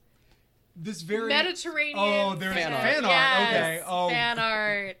this very Mediterranean. Oh, there's fan art. fan art. Yes, Okay. Oh, fan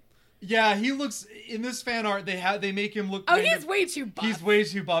art. yeah. He looks in this fan art. They make him look. Oh, kind he's of, way too buff. He's way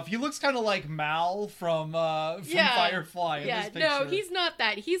too buff. He looks kind of like Mal from Firefly. In this picture. No, he's not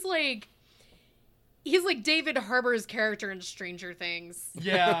that. He's like David Harbour's character in Stranger Things.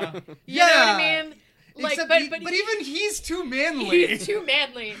 Yeah. You know what I mean? Like, Except but even he's too manly. He's too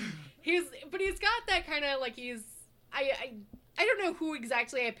manly. He's got that kind of like I don't know who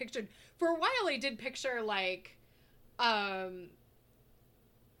exactly I pictured. For a while I did picture like I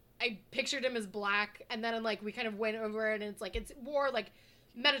pictured him as black, and then like we kind of went over it, and it's more like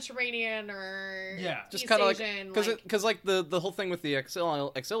Mediterranean or just East kind of like Asian, because like the whole thing with the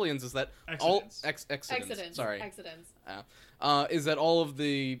Exilians is that all Exodants. Sorry. Exodants. Is that all of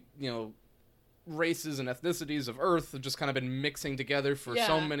the races and ethnicities of Earth have just kind of been mixing together for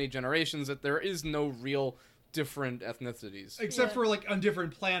so many generations that there is no real different ethnicities, except for like on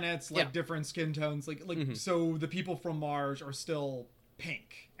different planets, like different skin tones, like so the people from Mars are still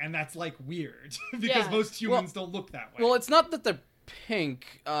pink, and that's like weird because most humans don't look that way. Well, it's not that they're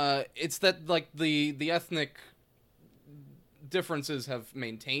pink, it's that like the ethnic differences have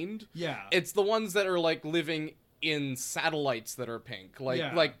maintained. It's the ones that are like living in satellites that are pink,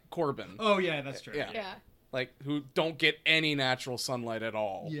 like Corbin. Oh yeah, that's true. Yeah. Like who don't get any natural sunlight at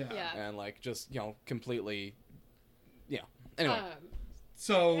all. Yeah. And like just completely. Yeah. Anyway.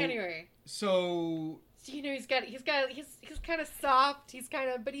 So he's kind of soft.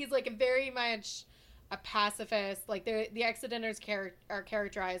 But he's like very much a pacifist. Like the Exodenters are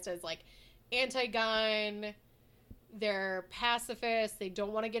characterized as like anti-gun. They're pacifists. They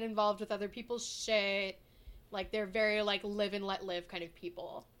don't want to get involved with other people's shit. Like they're very like live and let live kind of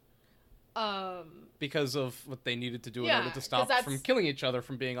people. Because of what they needed to do in Yeah, order to 'cause stop that's- from killing each other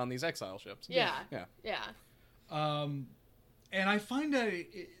from being on these exile ships. Yeah. Yeah. Yeah. And I find that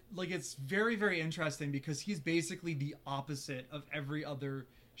it's very, very interesting because he's basically the opposite of every other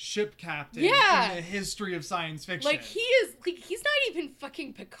ship captain Yeah. in the history of science fiction. Like, he's not even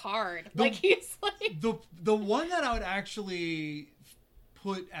fucking Picard. He's like... The one that I would actually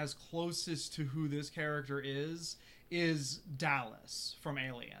put as closest to who this character is Dallas from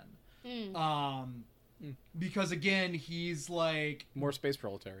Alien. Because again, he's like More space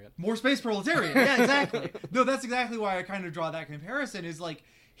proletariat. more space proletarian. Yeah, exactly. No, that's exactly why I kind of draw that comparison. Is like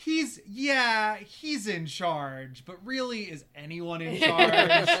he's in charge, but really, is anyone in charge?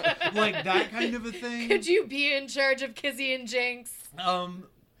 Like that kind of a thing. Could you be in charge of Kizzy and Jinx?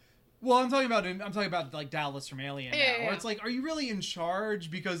 Well, I'm talking about like Dallas from Alien now, Yeah. where it's like, are you really in charge?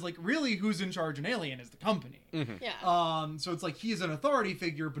 Because like, really, who's in charge in Alien is the company. Yeah. So it's like he's an authority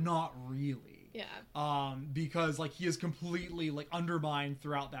figure, but not really. Yeah. Because like he is completely like undermined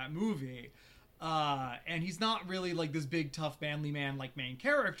throughout that movie. And he's not really like this big tough manly man like main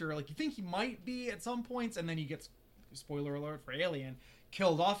character. Like you think he might be at some points, and then he gets, spoiler alert for Alien,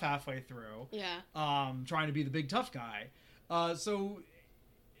 killed off halfway through. Yeah. Trying to be the big tough guy.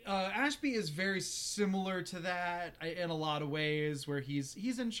 Ashby is very similar to that in a lot of ways, where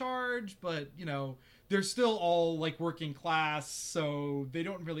he's in charge, but you know they're still all like working class, so they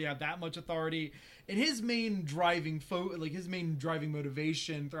don't really have that much authority. And his main driving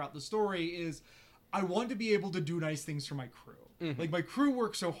motivation throughout the story is, I want to be able to do nice things for my crew. Like my crew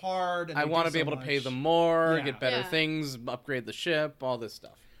works so hard, and I want to be able to pay them more, Yeah. get better Yeah. things, upgrade the ship, all this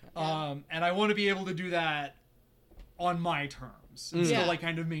stuff. And I want to be able to do that on my terms and still Yeah. like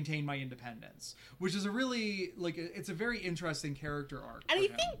kind of maintain my independence, which is a really like it's a very interesting character arc. And for I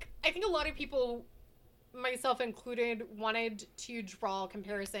him. think a lot of people, myself included, wanted to draw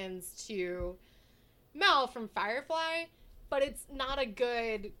comparisons to Mel from Firefly, but it's not a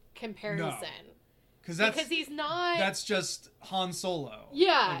good comparison. Because he's not... that's just Han Solo.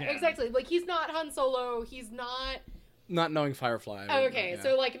 Yeah, again. exactly. Like, he's not Han Solo, he's not... Not knowing Firefly. Oh, okay, yeah.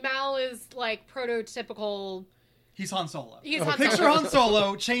 so, like, Mal is, like, prototypical... He's Han Solo. He's Han Picture Solo. Han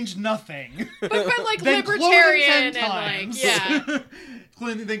Solo, change nothing. But like, Then clone him libertarian 10 and, times. like, yeah.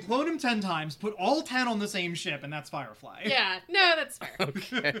 Then clone him 10 times, put all 10 on the same ship, and that's Firefly. Yeah, no, that's fair.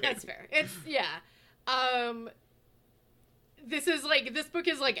 Okay. That's fair. It's, yeah. This book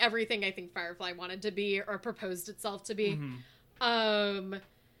is like everything I think Firefly wanted to be or proposed itself to be.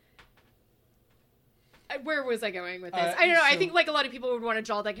 Where was I going with this? I don't know. I think like a lot of people would want to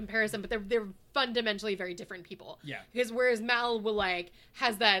draw that comparison, but they're fundamentally very different people. Yeah. Because whereas Mal will like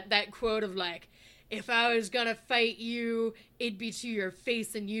has that quote of like, if I was gonna fight you, it'd be to your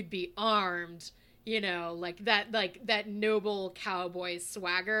face and you'd be armed. You know, like that noble cowboy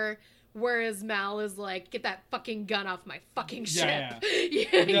swagger. Whereas Mal is like, get that fucking gun off my fucking ship.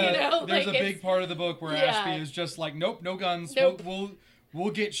 Yeah. you know, there's like a big part of the book where yeah. Ashby is just like, nope, no guns. Nope. We'll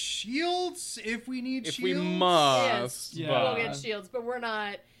get shields if we need If shields. we must. Yeah. but- We'll get shields, but we're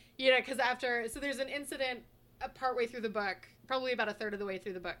not, you know, because so there's an incident partway through the book, probably about a third of the way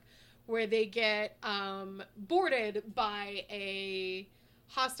through the book, where they get boarded by a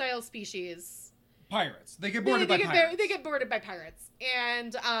hostile species. Pirates. They get boarded by pirates. They get boarded by pirates,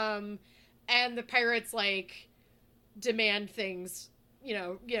 and the pirates like demand things, you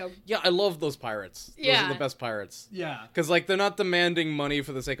know. Yeah, I love those pirates. Those Yeah. are the best pirates. Yeah. Because, like, they're not demanding money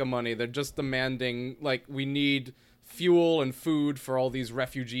for the sake of money. They're just demanding, like, we need fuel and food for all these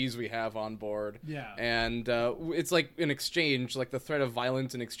refugees we have on board. Yeah. And it's like an exchange, like the threat of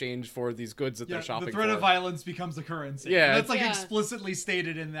violence in exchange for these goods that they're shopping the threat for. of violence becomes a currency. Yeah. That's like Yeah. explicitly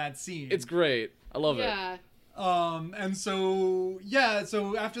stated in that scene. It's great. I love it. Yeah. And so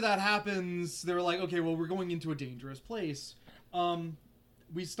after that happens, they were like, okay, well, we're going into a dangerous place.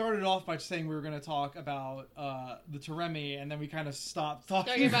 We started off by saying we were going to talk about the Teremi, and then we kind of stopped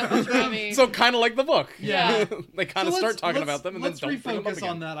talking Talking about the Teremi. So kind of like the book. Yeah. They kind of So start talking let's- about them and then let's don't bring them up refocus again.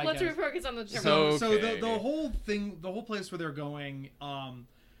 on that, I Let's guess. refocus on the Teremi. So Okay. the whole thing, the whole place where they're going,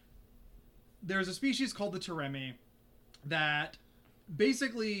 there's a species called the Teremi that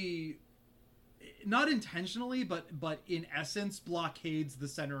basically, not intentionally, but in essence, blockades the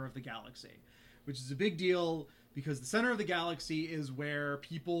center of the galaxy, which is a big deal because the center of the galaxy is where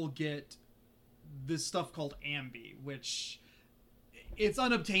people get this stuff called ambi, which it's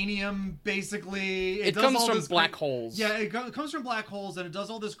unobtainium, basically. It does comes all from this black holes. Yeah, it comes from black holes, and it does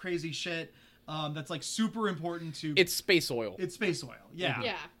all this crazy shit that's like super important to. It's space oil. It's space oil. Yeah.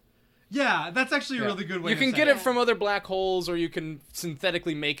 Yeah. Yeah, that's actually a Yeah. really good way. You can of get saying it from other black holes, or you can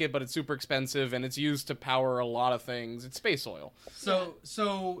synthetically make it, but it's super expensive, and it's used to power a lot of things. It's space oil.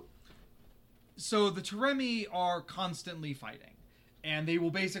 So So the Teremi are constantly fighting, and they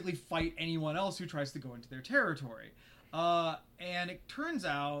will basically fight anyone else who tries to go into their territory. And it turns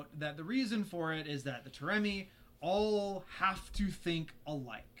out that the reason for it is that the Teremi all have to think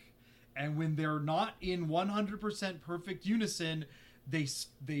alike. And when they're not in 100% perfect unison, they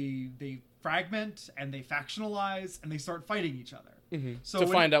fragment and they factionalize and they start fighting each other. Mm-hmm. So to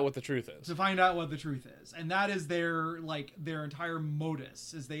find out what the truth is. To find out what the truth is. And that is their entire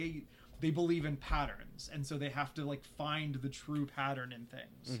modus, is they believe in patterns, and so they have to like find the true pattern in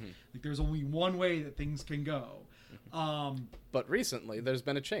things. Mm-hmm. Like there's only one way that things can go. But recently there's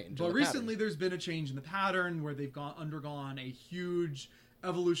been a change. There's been a change in the pattern where they've undergone a huge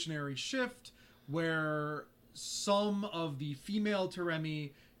evolutionary shift where some of the female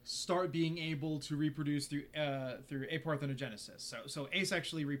Teremi start being able to reproduce through aparthenogenesis, so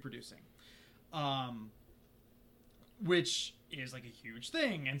asexually reproducing, which is like a huge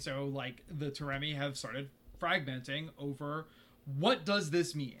thing. And so like the Teremi have started fragmenting over what does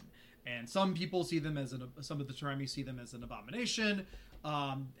this mean, and some people see them as some of the Teremi see them as an abomination,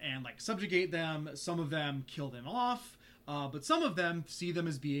 and like subjugate them. Some of them kill them off, but some of them see them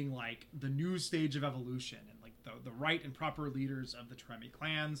as being like the new stage of evolution and like the right and proper leaders of the Teremi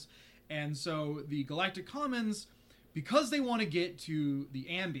clans. And so the Galactic Commons, because they want to get to the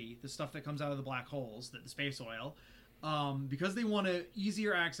Ambi, the stuff that comes out of the black holes, the space oil, because they want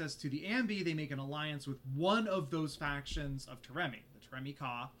easier access to the Ambi, they make an alliance with one of those factions of Teremi, the Teremi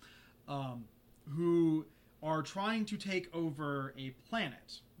Ka, who are trying to take over a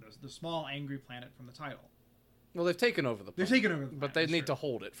planet, the small angry planet from the title. Well, they've taken over the planet. They've taken over the planet, but they need to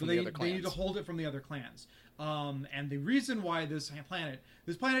hold it from the other clans. They need to hold it from the other clans. And the reason why this planet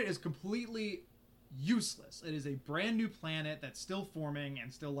is completely useless. It is a brand new planet that's still forming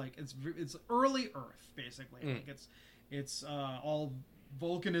and still like it's early Earth basically. Like it's all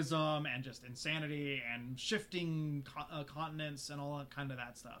volcanism and just insanity and shifting continents and all that kind of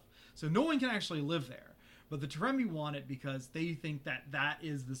that stuff. So no one can actually live there. But the Teremi want it because they think that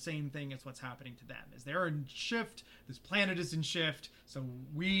is the same thing as what's happening to them. Is they're in shift, this planet is in shift, so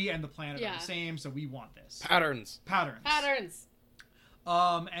we and the planet are the same, so we want this. Patterns.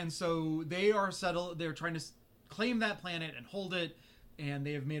 And so they're trying to claim that planet and hold it, and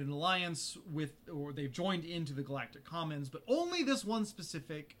they have made an alliance or they've joined into the Galactic Commons, but only this one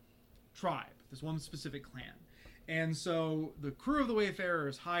specific tribe, this one specific clan. And so the crew of the Wayfarer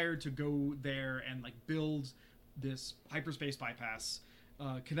is hired to go there and like build this hyperspace bypass,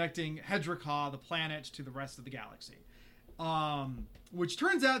 connecting Hedra-Ka, the planet, to the rest of the galaxy. Which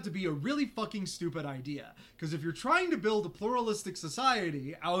turns out to be a really fucking stupid idea. Because if you're trying to build a pluralistic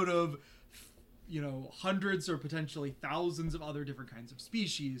society out of, hundreds or potentially thousands of other different kinds of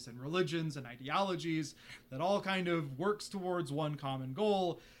species and religions and ideologies that all kind of works towards one common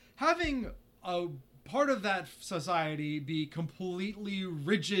goal, having a part of that society be completely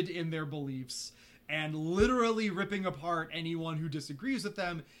rigid in their beliefs and literally ripping apart anyone who disagrees with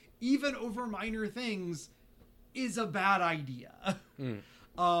them, even over minor things, is a bad idea.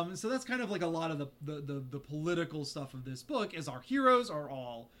 So that's kind of like a lot of the political stuff of this book, is our heroes are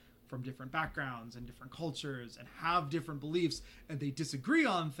all from different backgrounds and different cultures and have different beliefs, and they disagree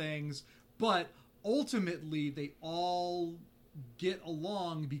on things, but ultimately they all get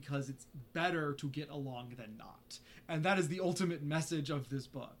along because it's better to get along than not. And that is the ultimate message of this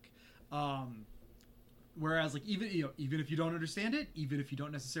book. Whereas like even if you don't understand it, even if you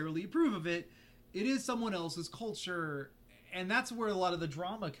don't necessarily approve of it, it is someone else's culture, and that's where a lot of the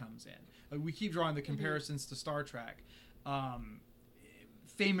drama comes in. Like we keep drawing the comparisons to Star Trek.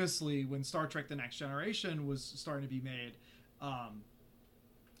 Famously, when Star Trek The Next Generation was starting to be made,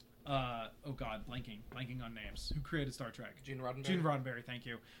 blanking on names. Who created Star Trek? Gene Roddenberry. Gene Roddenberry, thank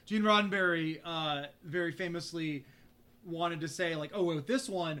you. Gene Roddenberry very famously wanted to say, like, oh, with this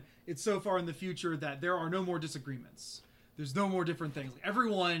one, it's so far in the future that there are no more disagreements. There's no more different things. Like,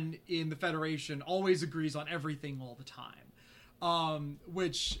 everyone in the Federation always agrees on everything all the time.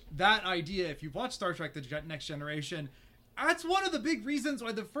 Which, that idea, if you've watched Star Trek The Next Generation, that's one of the big reasons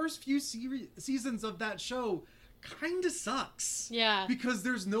why the first few seasons of that show kind of sucks. Yeah. Because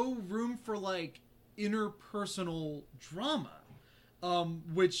there's no room for, like, interpersonal drama.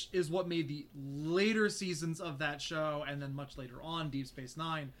 Which is what made the later seasons of that show, and then much later on, Deep Space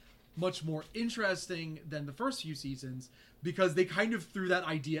Nine, much more interesting than the first few seasons, because they kind of threw that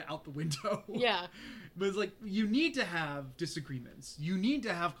idea out the window. Yeah. But it's like, you need to have disagreements. You need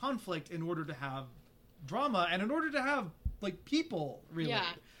to have conflict in order to have drama, and in order to have, like, people, really.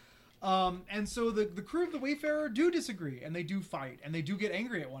 Yeah. And so the crew of the Wayfarer do disagree, and they do fight, and they do get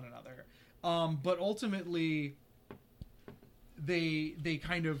angry at one another. But ultimately, they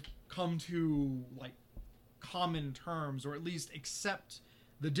kind of come to like common terms, or at least accept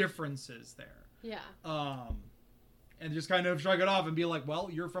the differences there. Yeah. And just kind of shrug it off and be like, well,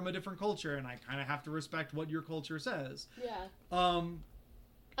 you're from a different culture, and I kind of have to respect what your culture says. Yeah.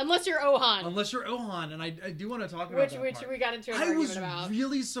 Unless you're Ohan. Unless you're Ohan, and I do want to talk about which that part. we got into an I argument was about.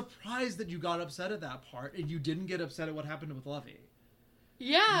 really surprised that you got upset at that part, and you didn't get upset at what happened with Lovey.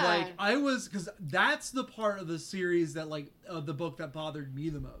 Yeah. Like, I was, because that's the part of the series that, like, of the book that bothered me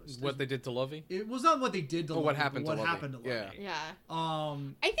the most. What they did to Lovey? It was not what they did to Or Lovey, what happened but to what Lovey. happened to Lovey. Yeah.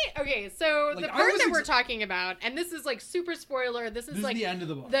 I think, okay, so Like, the I part was that we're talking about, and this is like super spoiler, this is this like is the end of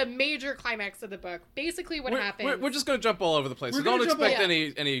the book. the major climax of the book. Basically what happens. We're just going to jump all over the place. We're So don't gonna jump expect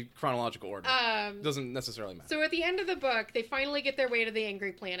all- any chronological order. Doesn't necessarily matter. So at the end of the book, they finally get their way to the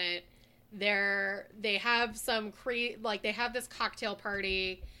Angry Planet. They have some they have this cocktail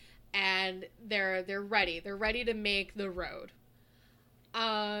party, and they're ready. They're ready to make the road.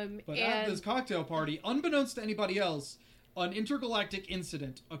 But at this cocktail party, unbeknownst to anybody else, an intergalactic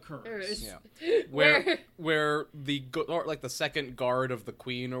incident occurs. Yeah. Where the like the second guard of the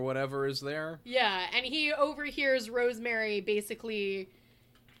Queen or whatever is there. Yeah, and he overhears Rosemary basically.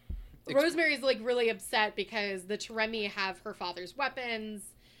 Rosemary's like really upset because the Teremi have her father's weapons,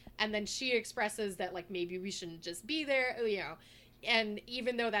 and then she expresses that like maybe we shouldn't just be there, you know. And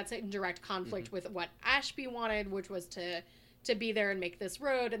even though that's in direct conflict with what Ashby wanted, which was to be there and make this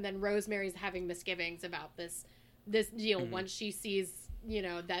road, and then Rosemary's having misgivings about this deal once she sees, you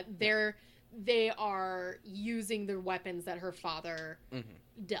know, that they are using the weapons that her father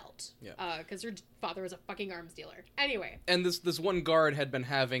dealt. Yeah. Because her father was a fucking arms dealer. Anyway. And this one guard had been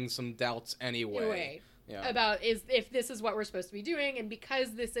having some doubts anyway. Yeah. About if this is what we're supposed to be doing, and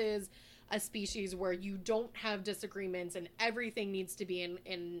because this is a species where you don't have disagreements and everything needs to be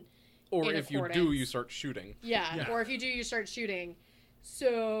in or in if accordance. you do, you start shooting. Yeah, or if you do, you start shooting.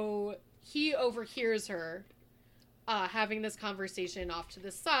 So he overhears her having this conversation off to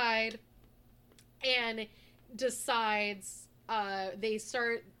the side and decides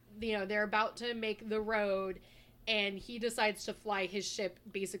they're about to make the road, and he decides to fly his ship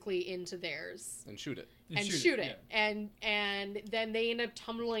basically into theirs and shoot it. and shoot it. Yeah. And then they end up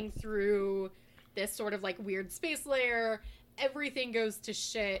tumbling through this sort of like weird space layer. Everything goes to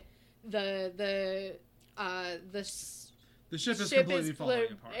shit. The ship is completely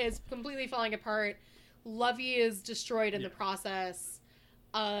falling apart. Is completely falling apart. Lovey is destroyed in the process.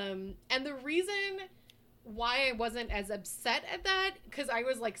 And the reason why I wasn't as upset at that, because I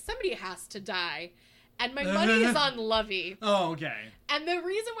was like, somebody has to die. And my money is on Lovey. Oh, okay. And the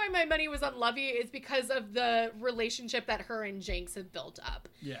reason why my money was on Lovey is because of the relationship that her and Jenks have built up.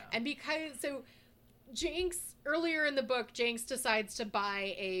 Yeah. And so Jenks, earlier in the book, Jenks decides to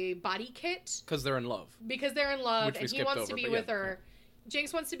buy a body kit. Because they're in love. Because they're in love, and he wants to be with her. Yeah.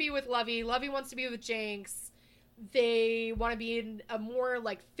 Jenks wants to be with Lovey. Lovey wants to be with Jenks. They want to be in a more,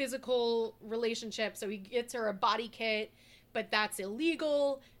 like, physical relationship, so he gets her a body kit. But that's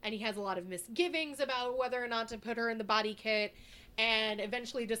illegal, and he has a lot of misgivings about whether or not to put her in the body kit, and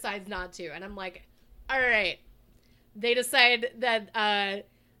eventually decides not to. And I'm like, all right. They decide that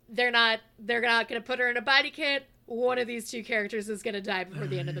they're not going to put her in a body kit. One of these two characters is going to die before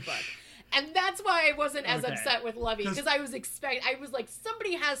the end of the book. And that's why I wasn't as upset with Lovey, because I was like,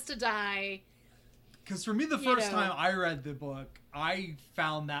 somebody has to die. Because for me, the first time I read the book, I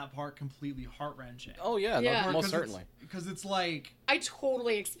found that part completely heart-wrenching. Oh, yeah. No, most certainly. Because it's like... I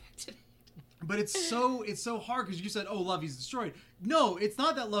totally expected it. But it's so hard, because you said, oh, Lovey's destroyed. No, it's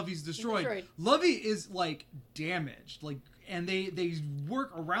not that Lovey's destroyed. Lovey is, like, damaged. Like, and they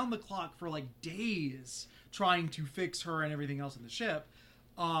work around the clock for, like, days trying to fix her and everything else in the ship.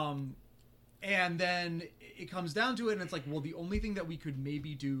 And then it comes down to it, and it's like, well, the only thing that we could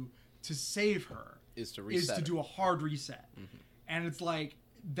maybe do to save her is to do a hard reset. Mm-hmm. And it's like,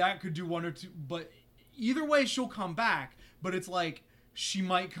 that could do one or two, but either way she'll come back, but it's like she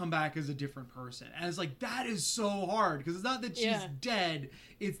might come back as a different person. And it's like, that is so hard, because it's not that she's dead,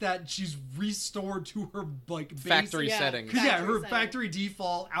 it's that she's restored to her like factory settings. Her factory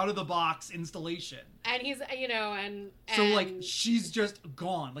default out of the box installation. And he's, you know, and so like she's just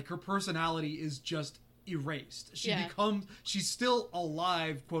gone. Like her personality is just erased. She's still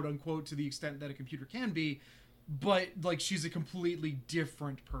alive, quote unquote, to the extent that a computer can be, but like she's a completely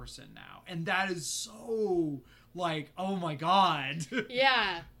different person now. And that is so like, oh my god.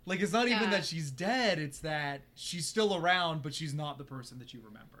 Yeah. Like it's not even that she's dead, it's that she's still around, but she's not the person that you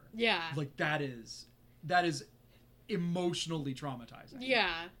remember. Yeah. Like that is emotionally traumatizing. Yeah.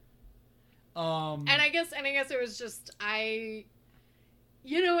 And I guess it was just and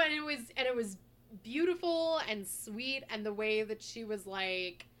it was beautiful and sweet, and the way that she was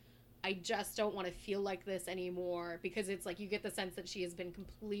like, I just don't want to feel like this anymore, because it's like you get the sense that she has been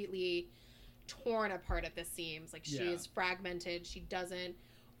completely torn apart at the seams. Like she is fragmented. She doesn't,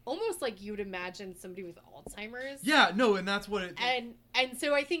 almost like you would imagine somebody with Alzheimer's. Yeah, no, and that's what it... And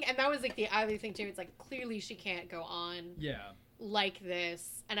so I think, and that was like the other thing too, it's like clearly she can't go on like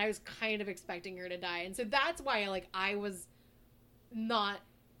this, and I was kind of expecting her to die. And so that's why like I was not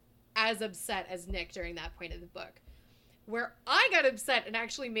as upset as Nick during that point of the book. Where I got upset and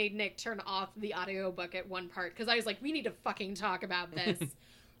actually made Nick turn off the audiobook at one part, because I was like, we need to fucking talk about this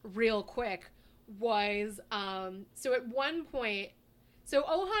real quick, was, so at one point, so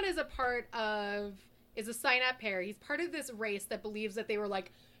Ohan is a Synap pair. He's part of this race that believes that they were,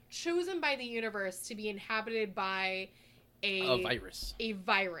 like, chosen by the universe to be inhabited by a virus.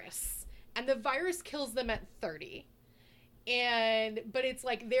 And the virus kills them at 30. But it's,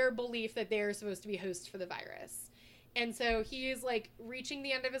 like, their belief that they're supposed to be hosts for the virus. And so he is, like, reaching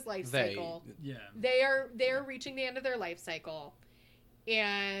the end of his life cycle. Yeah. They're reaching the end of their life cycle.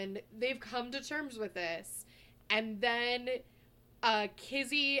 And they've come to terms with this. And then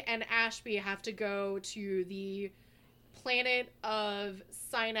Kizzy and Ashby have to go to the planet of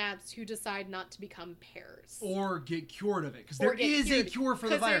Synapse who decide not to become pairs. Or get cured of it. Because there is a cure for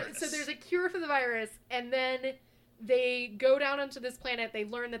the virus. So there's a cure for the virus. And then they go down onto this planet. They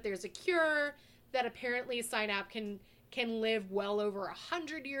learn that there's a cure, that apparently Synapse can live well over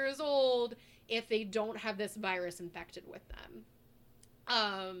 100 years old if they don't have this virus infected with them.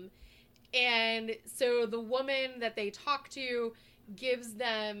 And so the woman that they talk to gives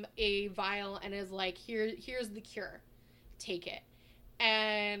them a vial and is like, here's the cure. Take it.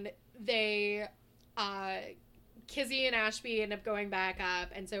 And they, Kizzy and Ashby end up going back up.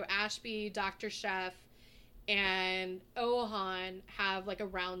 And so Ashby, Dr. Chef, and Ohan have like a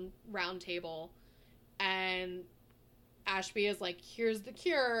round table. And Ashby is like, here's the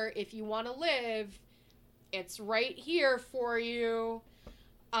cure. If you want to live, it's right here for you.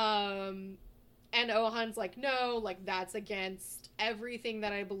 And Ohan's like, no, like, that's against everything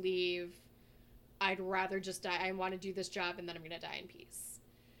that I believe. I'd rather just die. I want to do this job, and then I'm going to die in peace.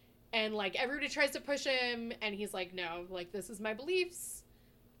 And, like, everybody tries to push him, and he's like, no, like, this is my beliefs.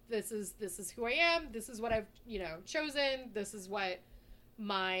 This is who I am. This is what I've, chosen. This is what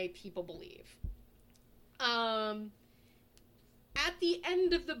my people believe. At the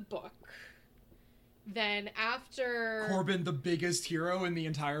end of the book, then after... Corbin, the biggest hero in the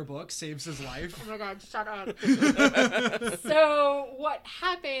entire book, saves his life. Oh my god, shut up. So what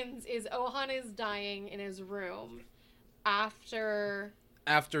happens is Ohan is dying in his room after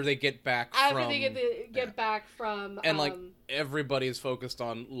they get back back from... And, like, everybody's focused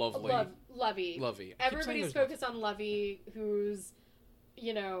on Lovey. Everybody's focused on Lovey, who's,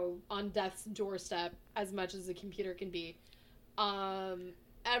 on death's doorstep as much as a computer can be.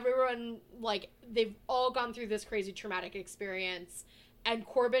 Everyone, like, they've all gone through this crazy traumatic experience, and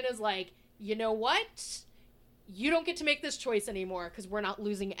Corbin is like, you know what? You don't get to make this choice anymore, because we're not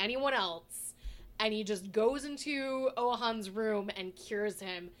losing anyone else. And he just goes into Ohan's room and cures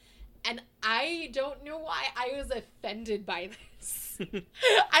him. And I don't know why I was offended by this.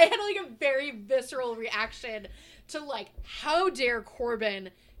 I had, like, a very visceral reaction to, like, how dare Corbin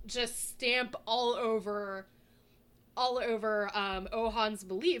just stamp all over Ohan's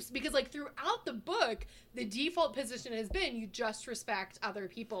beliefs, because, like, throughout the book, the default position has been you just respect other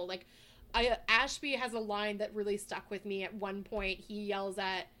people. Like, Ashby has a line that really stuck with me. At one point, he yells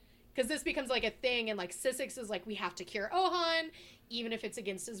at, because this becomes, like, a thing, and, like, Sissix is like, we have to cure Ohan, even if it's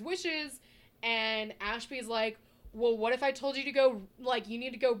against his wishes, and Ashby's like, well, what if I told you to go, like, you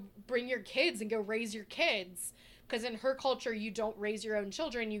need to go bring your kids and go raise your kids, because in her culture, you don't raise your own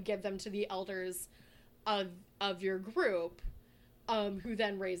children, you give them to the elders of your group, who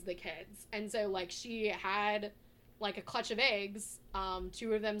then raise the kids. And so, like, she had, like, a clutch of eggs,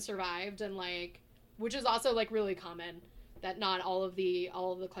 2 of them survived, and, like, which is also, like, really common, that not all of the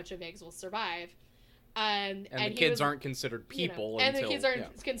clutch of eggs will survive. And the kids aren't considered people and the kids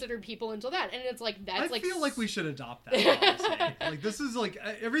aren't considered people until that. And it's like, that's I feel like we should adopt that, honestly. Like, this is like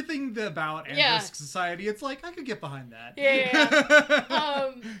everything about Andrisk society. It's like, I could get behind that.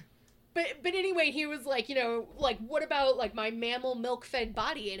 Yeah. But anyway, he was like, like, what about, like, my mammal milk-fed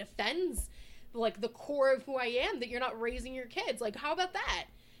body? It offends, like, the core of who I am, that you're not raising your kids. Like, how about that?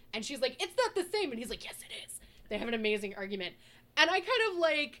 And she's like, it's not the same. And he's like, yes, it is. They have an amazing argument. And I kind of,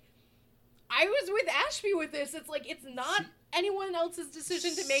 like, I was with Ashby with this. It's like, it's not anyone else's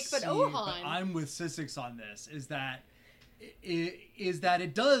decision to make but Ohan. But I'm with Sissix on this, is that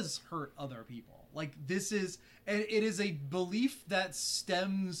it does hurt other people. Like, it is a belief that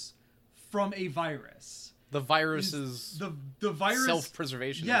stems from a virus. The virus is the virus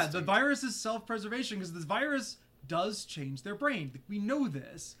self-preservation. Yeah, instinct. the virus is self-preservation because this virus does change their brain. We know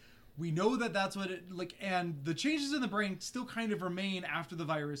this. We know that that's what it like, and the changes in the brain still kind of remain after the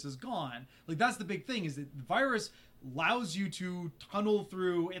virus is gone. Like that's the big thing is that the virus allows you to tunnel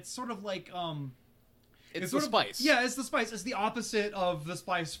through. It's sort of like it's the spice. Yeah, it's the spice. It's the opposite of the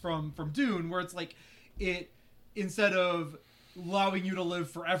spice from Dune, where it's like it instead of allowing you to live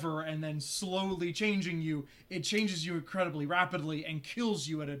forever and then slowly changing you, it changes you incredibly rapidly and kills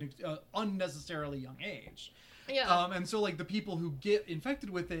you at an unnecessarily young age. Yeah. And so like the people who get infected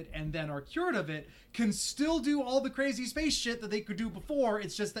with it and then are cured of it can still do all the crazy space shit that they could do before.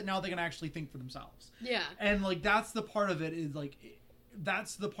 It's just that now they can actually think for themselves. Yeah. And like that's the part of it is like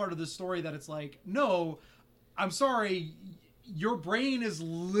that's the part of the story that it's like, no, I'm sorry, your brain is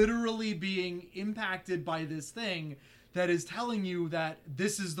literally being impacted by this thing that is telling you that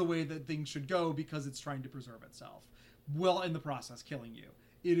this is the way that things should go because it's trying to preserve itself, while in the process killing you.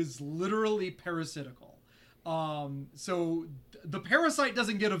 It is literally parasitical. So the parasite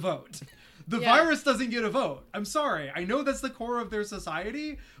doesn't get a vote. The virus doesn't get a vote. I'm sorry. I know that's the core of their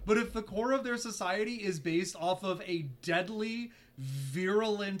society, but if the core of their society is based off of a deadly,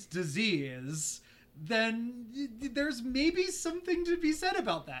 virulent disease, then there's maybe something to be said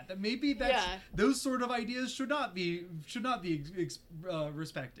about that. That maybe that's those sort of ideas should not be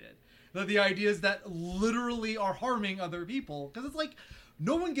respected. The ideas that literally are harming other people, because it's like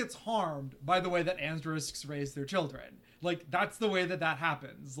no one gets harmed by the way that Androsks raise their children. Like that's the way that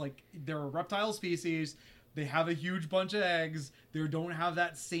happens. Like they're a reptile species. They have a huge bunch of eggs. They don't have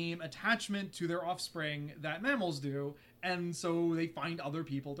that same attachment to their offspring that mammals do, and so they find other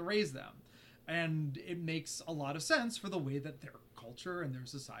people to raise them. And it makes a lot of sense for the way that their culture and their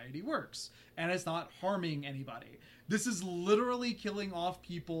society works. And it's not harming anybody. This is literally killing off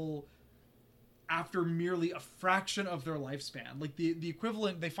people after merely a fraction of their lifespan. Like the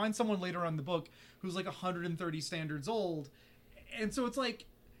equivalent, they find someone later on in the book who's like 130 standards old. And so it's like,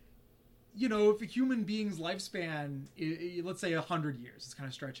 you know, if a human being's lifespan, let's say 100 years, it's kind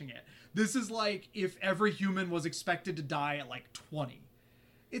of stretching it. This is like if every human was expected to die at like 20.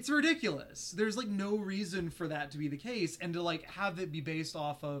 It's ridiculous. There's like no reason for that to be the case, and to like have it be based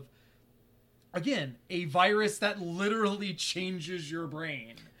off of, again, a virus that literally changes your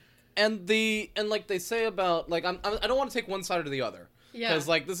brain. And like they say about like I don't want to take one side or the other. Yeah. Because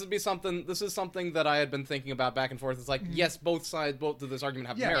like this is something that I had been thinking about back and forth. It's like yes, both of this argument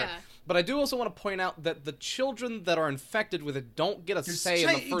have merit. Yeah. But I do also want to point out that the children that are infected with it don't get a say in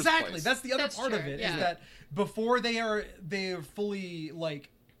the first place. Exactly. That's the other part of it. Yeah. Is that before they are fully like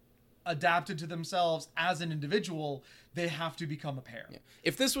adapted to themselves as an individual, they have to become a pair. Yeah.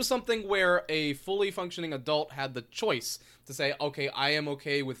 If this was something where a fully functioning adult had the choice to say, okay, I am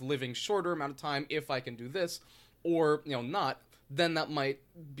okay with living shorter amount of time if I can do this, or, you know, not, then that might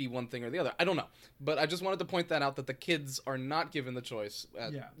be one thing or the other. I don't know. But I just wanted to point that out, that the kids are not given the choice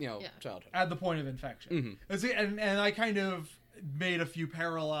at, childhood. At the point of infection. Mm-hmm. And I kind of made a few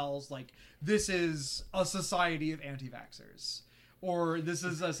parallels, like, this is a society of anti-vaxxers. Or this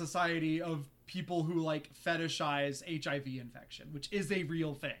is a society of people who like fetishize HIV infection, which is a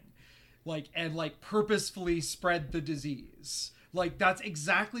real thing. Like, and like purposefully spread the disease. Like that's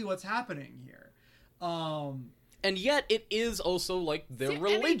exactly what's happening here. And yet it is also like their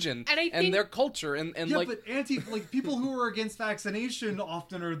religion and I think, their culture and yeah, like but people who are against vaccination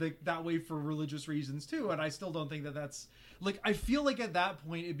often are that way for religious reasons too. And I still don't think that that's like, I feel like at that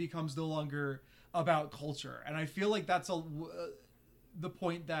point it becomes no longer about culture. And I feel like that's the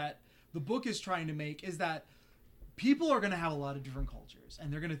point that the book is trying to make, is that people are going to have a lot of different cultures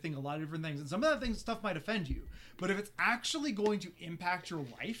and they're going to think a lot of different things, and some of that stuff might offend you, but if it's actually going to impact your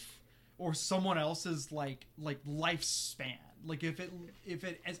life or someone else's like lifespan, like if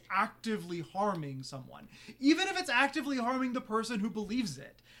it is actively harming someone, even if it's actively harming the person who believes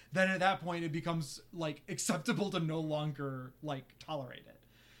it, then at that point it becomes like acceptable to no longer like tolerate it.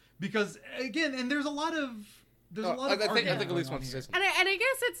 Because again, and there's a lot of I think Elise wants to say something. And I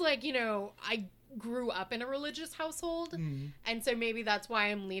guess it's like, you know, I grew up in a religious household, and so maybe that's why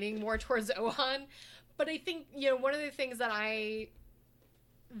I'm leaning more towards Ohan. But I think, you know, one of the things that I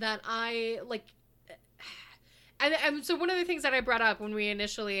like, and so one of the things that I brought up when we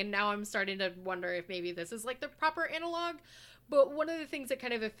initially, and now I'm starting to wonder if maybe this is like the proper analog, but one of the things that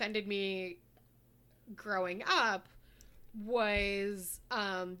kind of offended me growing up was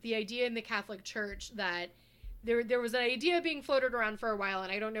the idea in the Catholic Church that there was an idea being floated around for a while,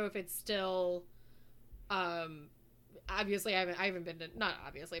 and I don't know if it's still, obviously I haven't been to, not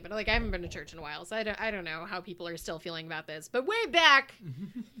obviously, but like I haven't been to church in a while, so I don't know how people are still feeling about this. But way back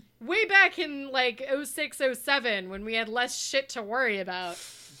way back in like 06, 07, when we had less shit to worry about,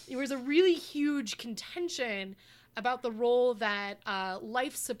 there was a really huge contention about the role that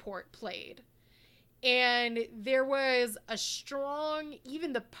life support played. And there was a strong,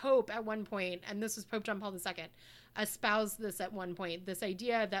 even the Pope at one point, and this was Pope John Paul II, espoused this at one point, this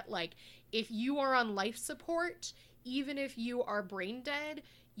idea that, like, if you are on life support, even if you are brain dead,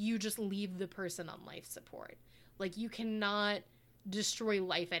 you just leave the person on life support. Like, you cannot destroy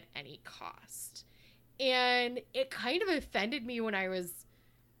life at any cost. And it kind of offended me when I was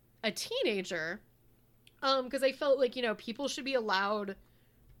a teenager, because I felt like, you know, people should be allowed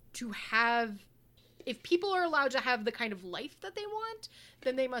to have... If people are allowed to have the kind of life that they want,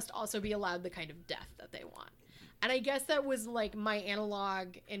 then they must also be allowed the kind of death that they want. And I guess that was like my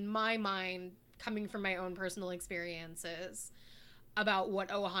analog in my mind, coming from my own personal experiences about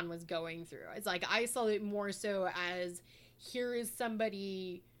what Ohan was going through. It's like I saw it more so as, here is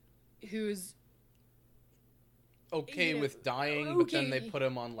somebody who's okay with dying, but then they put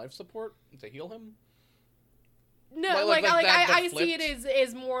him on life support to heal him. No, like I flipped? see it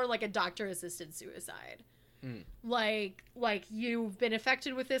as more like a doctor-assisted suicide. Like you've been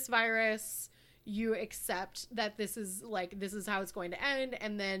affected with this virus, you accept that this is how it's going to end,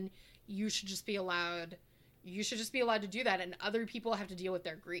 and then you should just be allowed to do that, and other people have to deal with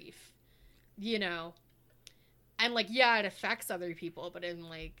their grief, you know. And like, yeah, it affects other people, but in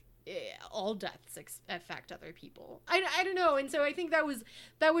like all deaths affect other people. I don't know. And so I think that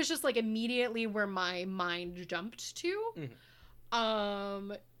was just like immediately where my mind jumped to.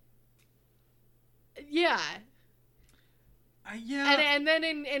 Yeah. Yeah. And then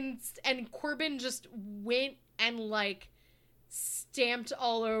and Corbin just went and like stamped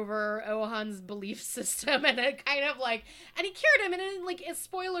all over Ohan's belief system, and it kind of like, and he cured him, and then like, a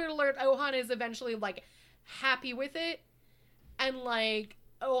spoiler alert, Ohan is eventually like happy with it, and like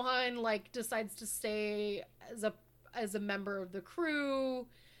Ohan like decides to stay as a member of the crew,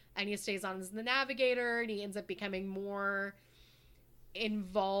 and he stays on as the navigator, and he ends up becoming more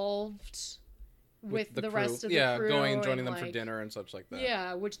involved with the rest of the crew. Going and joining them like, for dinner and such like that.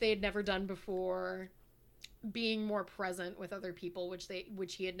 Yeah, which they had never done before. Being more present with other people, which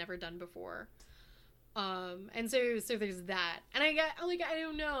he had never done before. And so there's that. And I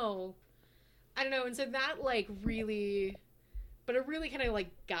don't know. And so that like really, but it really kind of like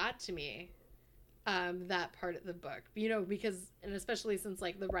got to me, that part of the book, you know, because, and especially since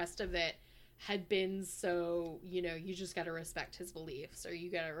like the rest of it had been so, you know, you just got to respect his beliefs, or you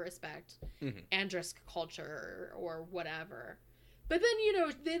got to respect Andrisk culture or whatever. But then, you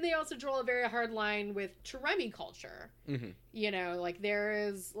know, then they also draw a very hard line with Teremi culture. You know, like there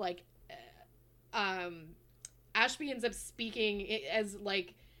is like, Ashby ends up speaking as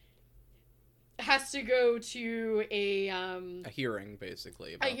like, has to go to a hearing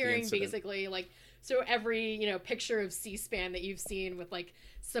basically. A hearing basically, like, so every, you know, picture of C-SPAN that you've seen with like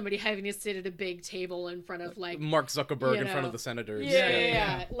somebody having to sit at a big table in front of like Mark Zuckerberg in front of the senators.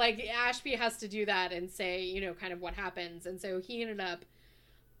 Yeah. Like Ashby has to do that and say, you know, kind of what happens. And so he ended up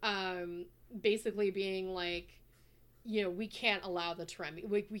basically being like, you know, we can't allow the Teremi,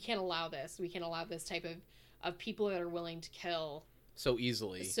 we can't allow this. We can't allow this type of people that are willing to kill so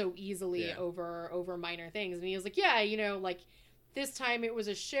easily over minor things. And he was like, yeah, you know, like this time it was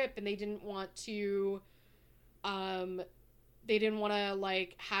a ship and they didn't want to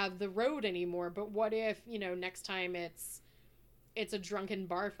like have the road anymore, but what if, you know, next time it's a drunken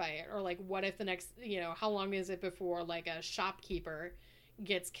bar fight, or like what if the next, you know, how long is it before like a shopkeeper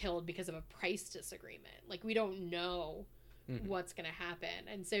gets killed because of a price disagreement? Like, we don't know what's gonna happen.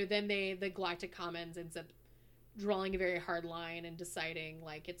 And so then the Galactic Commons ends up drawing a very hard line and deciding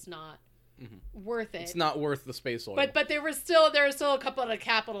like it's not worth it. It's not worth the space oil. But there were still a couple of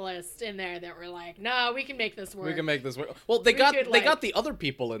capitalists in there that were like, no, we can make this work. We can make this work. Well, they got the other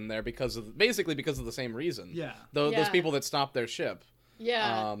people in there because of the same reason. Yeah. Those people that stopped their ship.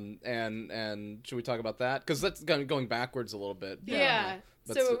 Yeah. And should we talk about that? Because that's going backwards a little bit. Yeah.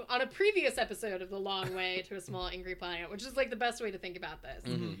 So on a previous episode of The Long Way to a Small Angry Planet, which is like the best way to think about this.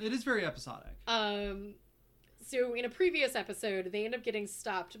 It is very episodic. So in a previous episode, they end up getting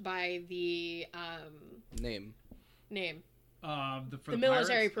stopped by the name. The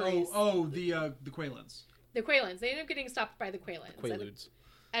military police. The Quailans. The Quailans. They end up getting stopped by the Quailans. Quaaludes.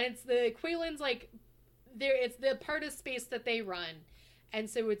 And it's the Quailans, like, it's the part of space that they run. And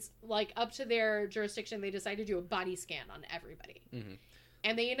so it's like up to their jurisdiction. They decide to do a body scan on everybody.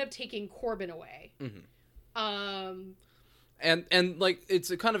 And they end up taking Corbin away. And like,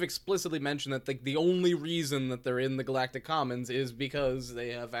 it's kind of explicitly mentioned that like the only reason that they're in the Galactic Commons is because they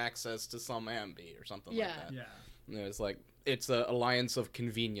have access to some Ambi or something like that. Yeah. You know, it's like, it's an alliance of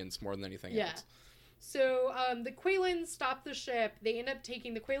convenience more than anything Yeah. else. So the Quaylen stop the ship. The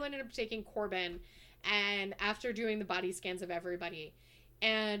Quaylen end up taking Corbin, and after doing the body scans of everybody,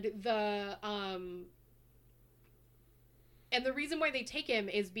 and the reason why they take him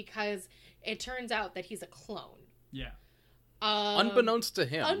is because it turns out that he's a clone. Yeah. Unbeknownst to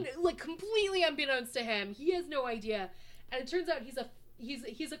him. Like completely unbeknownst to him, he has no idea, and it turns out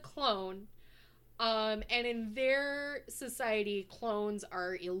he's a clone. And in their society, clones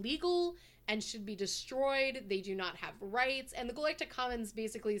are illegal and should be destroyed. They do not have rights, and the Galactic Commons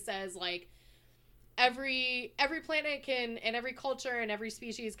basically says like every planet can, and every culture and every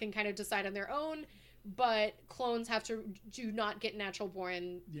species can kind of decide on their own, but clones do not get natural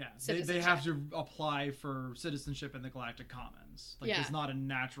born. Yeah, they citizenship. have to apply for citizenship in the Galactic Commons. Like, Yeah. it's not a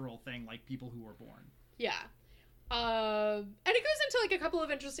natural thing like people who were born. Yeah. And it goes into like a couple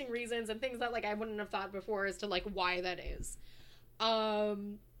of interesting reasons and things that like I wouldn't have thought before as to like why that is.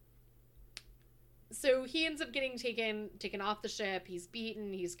 So he ends up getting taken off the ship. He's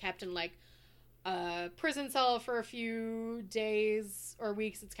beaten. He's kept in like a prison cell for a few days or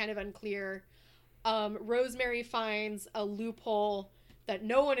weeks. It's kind of unclear. Rosemary finds a loophole that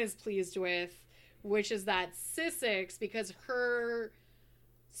no one is pleased with, which is that Syssix, because her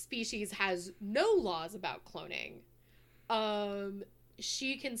species has no laws about cloning,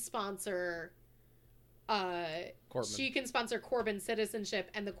 she can sponsor Corbin's citizenship,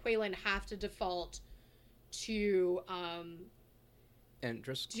 and the Quaylen have to default to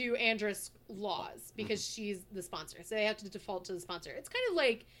Andrus laws because she's the sponsor. So they have to default to the sponsor. It's kind of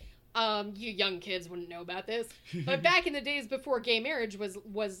like you young kids wouldn't know about this, but back in the days before gay marriage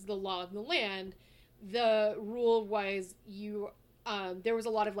was the law of the land, the rule was there was a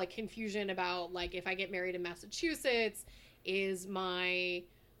lot of like confusion about like if I get married in Massachusetts, is my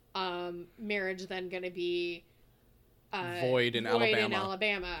marriage then going to be void in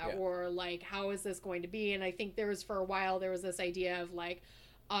Alabama. Yeah. Or like how is this going to be? And I think there was this idea of like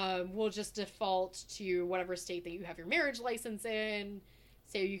we'll just default to whatever state that you have your marriage license in,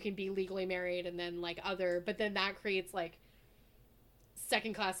 so you can be legally married, and then but then that creates like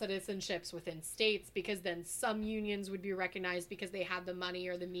second-class citizenships within states, because then some unions would be recognized because they had the money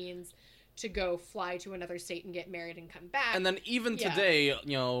or the means to go fly to another state and get married and come back. And then even today,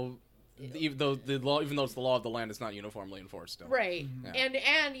 you know, even though it's the law of the land, it's not uniformly enforced still. Right. Yeah.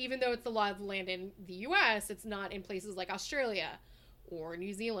 And even though it's the law of the land in the US, it's not in places like Australia or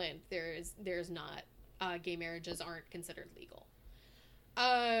New Zealand. There's not gay marriages aren't considered legal.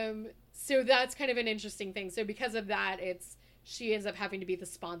 So that's kind of an interesting thing. So because of that, she ends up having to be the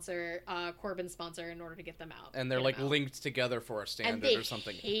sponsor, Corbin's sponsor, in order to get them out. And they're like linked together for a standard or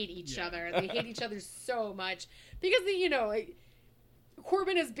something. And they hate each other. They hate each other so much because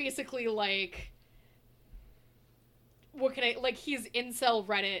Corbin is basically like, he's incel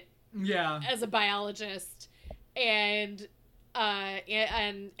Reddit. Yeah. As a biologist, and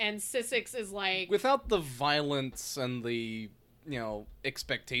Syssix is like, without the violence and the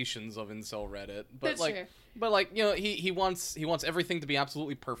expectations of incel Reddit, but that's like. True. But he wants everything to be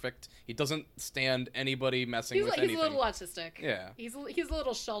absolutely perfect. He doesn't stand anybody messing with anything. He's a little autistic. Yeah. He's a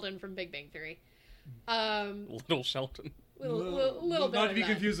little Sheldon from Big Bang Theory. Little Sheldon. Little bit. Not to be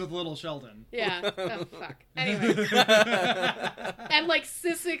that. confused with Little Sheldon. Yeah. Oh fuck. Anyway. And like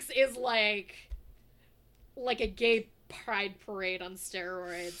Syssix is like a gay pride parade on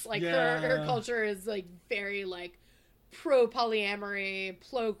steroids. Like her culture is like very like pro polyamory,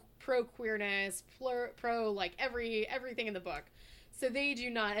 pro queerness, pro like everything in the book. So they do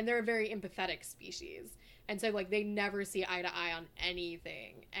not, and they're a very empathetic species, and so like they never see eye to eye on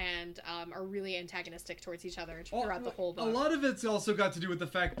anything, and are really antagonistic towards each other throughout the whole book. A lot of it's also got to do with the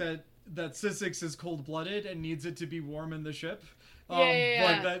fact that Syssix is cold-blooded and needs it to be warm in the ship. But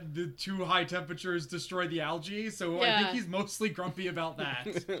that the too high temperatures destroy the algae, so I think he's mostly grumpy about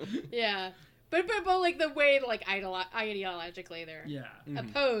that. Yeah. But like the way like ideologically they're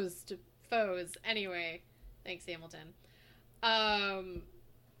opposed to foes. Anyway, thanks Hamilton.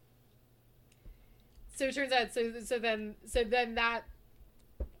 So it turns out so then that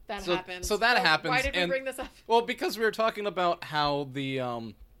happens. So that happens. Why did we bring this up? Well, because we were talking about how the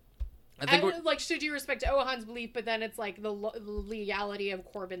like should you respect Ohan's belief, but then it's like the legality of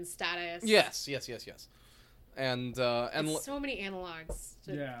Corbin's status. Yes. And so many analogs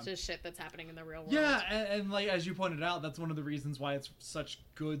to shit that's happening in the real world. Yeah, and like as you pointed out, that's one of the reasons why it's such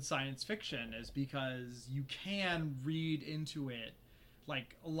good science fiction, is because you can read into it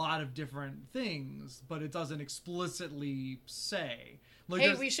like a lot of different things, but it doesn't explicitly say. Like,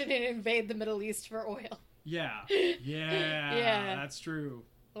 hey, we shouldn't invade the Middle East for oil. Yeah, that's true.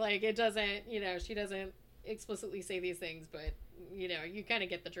 Like it doesn't, she doesn't explicitly say these things, but you kind of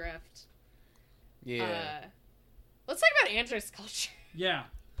get the drift. Yeah. Let's talk about Andrus culture. Yeah.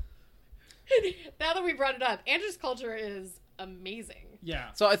 Now that we brought it up, Andrus culture is amazing.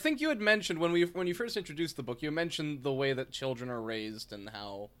 Yeah. So I think you had mentioned when you first introduced the book, you mentioned the way that children are raised and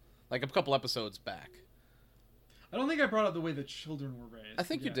how, like a couple episodes back. I don't think I brought up the way that children were raised. I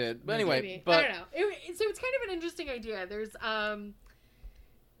think you Yeah. did, but Maybe. anyway. Maybe. But I don't know. So it's kind of an interesting idea.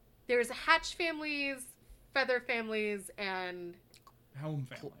 There's hatch families, feather families, and Home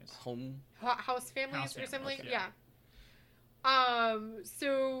families. home. house families House or something. families, Yeah. yeah.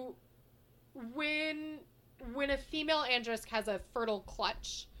 So when a female Andrisk has a fertile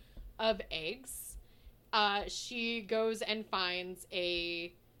clutch of eggs, she goes and finds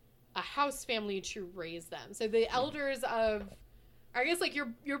a house family to raise them. So the elders of, I guess, like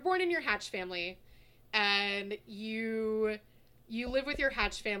you're born in your hatch family, and you live with your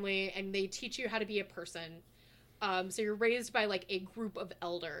hatch family, and they teach you how to be a person. So you're raised by like a group of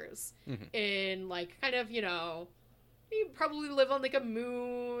elders in like kind of, you probably live on like a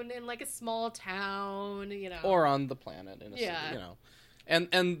moon in like a small town, Or on the planet, in a Yeah. city,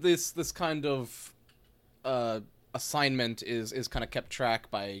 and this kind of assignment is kind of kept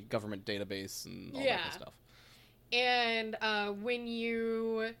track by government database and all that kind of stuff. And when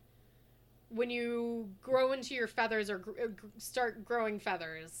you grow into your feathers or start growing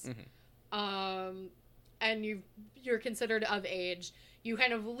feathers, and you're considered of age, you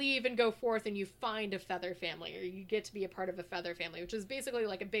kind of leave and go forth and you find a feather family, or you get to be a part of a feather family, which is basically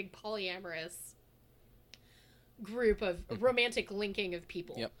like a big polyamorous group of romantic linking of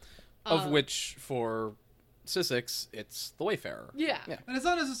people. Yep. Of which, for Sissix, it's the Wayfarer. Yeah. And it's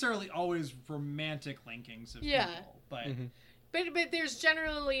not necessarily always romantic linkings of Yeah. people, but But there's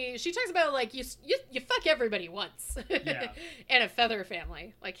generally, she talks about like you fuck everybody once. Yeah. And a feather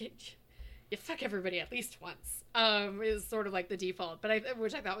family, like you fuck everybody at least once. Is sort of like the default,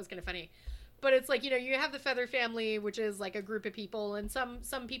 which I thought was kind of funny. But it's like, you have the feather family, which is like a group of people, and some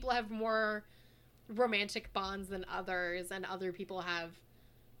people have more romantic bonds than others, and other people have,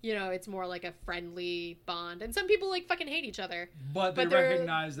 it's more like a friendly bond, and some people like fucking hate each other. but they they're-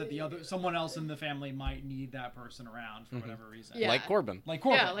 recognize that someone else in the family might need that person around for whatever reason. Yeah. Like Corbin. Like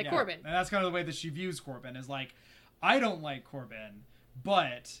Corbin. Yeah, like Corbin. And that's kind of the way that she views Corbin, is like, I don't like Corbin,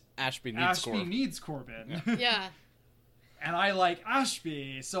 but Ashby needs Ashby Corbin. needs Corbin. Yeah. And I like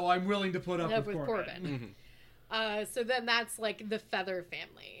Ashby, so I'm willing to put up with Corbin. So then that's like the feather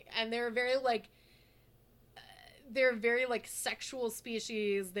family, and they're very like sexual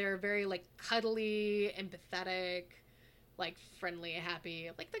species. They're very like cuddly, empathetic, like friendly,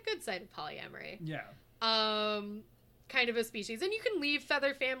 happy, like the good side of polyamory. Yeah. Kind of a species. And you can leave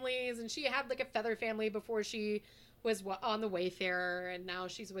feather families, and she had like a feather family before she was on the Wayfarer, and now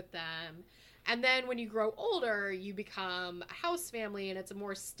she's with them. And then when you grow older, you become a house family, and it's a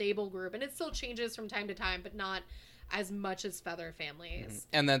more stable group, and it still changes from time to time, but not as much as feather families.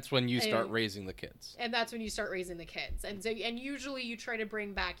 And that's when you start And- raising the kids. And that's when you start raising the kids. And usually you try to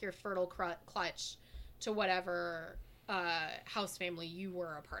bring back your fertile clutch to whatever house family you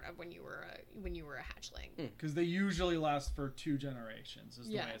were a part of when you were a hatchling. Because they usually last for 2 generations, is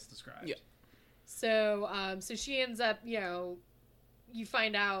the Yeah. way it's described. Yeah. So she ends up, you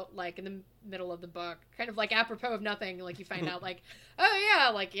find out like in the middle of the book, kind of like apropos of nothing, like you find out like, oh yeah,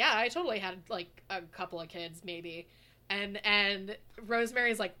 like yeah, I totally had like a couple of kids maybe, and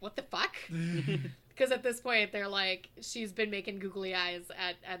Rosemary's like, what the fuck? Because at this point they're like, she's been making googly eyes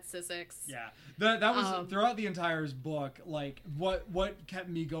at Sissix. Yeah, that was throughout the entire book. Like what kept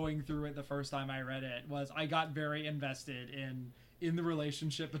me going through it the first time I read it was I got very invested in the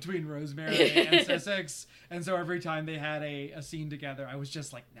relationship between Rosemary and Sissix, and so every time they had a scene together, I was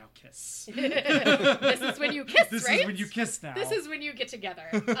just like, now kiss. This is when you kiss, This right? is when you kiss now. This is when you get together.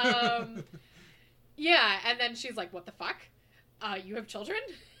 Yeah, and then she's like, what the fuck? You have children?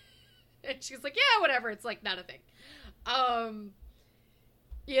 And she's like, yeah, whatever. It's like not a thing. And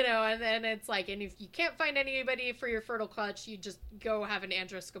then it's like, and if you can't find anybody for your fertile clutch, you just go have an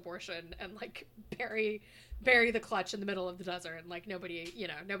Andrisk abortion and like bury the clutch in the middle of the desert, and like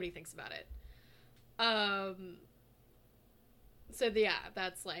nobody thinks about it. So yeah,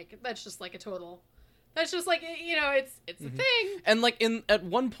 that's just like a total. That's just like, it's a thing. And like at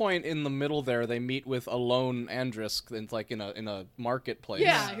one point in the middle there, they meet with a lone Andrisk in like in a marketplace.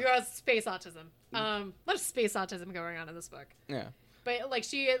 Yeah, who has space autism. A lot of space autism going on in this book. Yeah. But like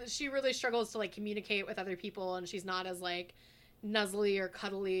she really struggles to like communicate with other people, and she's not as like nuzzly or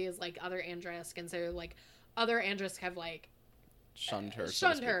cuddly as like other Andrisk, and so like other Andrisk have like Shunned her. so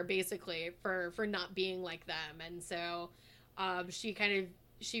to speak. basically for not being like them, and so she kind of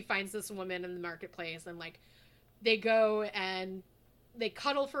she finds this woman in the marketplace, and like they go and they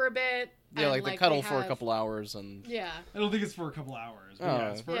cuddle for a bit. Yeah, and, like they cuddle for a couple hours, and Yeah. I don't think it's for a couple hours. But Oh.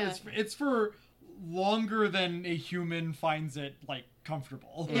 yeah, it's for, Yeah. It's for longer than a human finds it like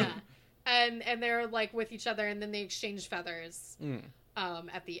comfortable. Yeah. And they're like with each other, and then they exchange feathers Mm.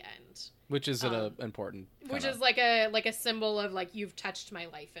 at the end. which is an important. Which kinda- is like a symbol of like you've touched my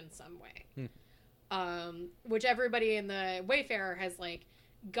life in some way. Which everybody in the Wayfarer has like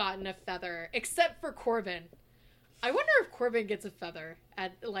gotten a feather, except for Corbin. I wonder if Corbin gets a feather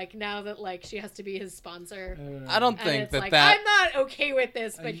at like now that like she has to be his sponsor. I don't And think it's that like, that. I'm not okay with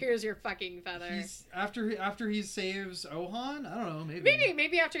this, but I- here's your fucking feather. He's after he saves Ohan. I don't know.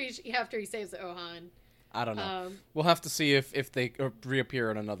 Maybe after he saves Ohan. I don't know. Um, We'll have to see if they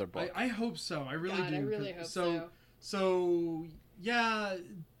reappear in another book. I hope so. I really God, do. I really 'cause- hope so. So yeah,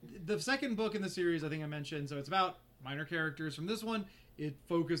 the second book in the series I think I mentioned. So it's about minor characters. From this one, it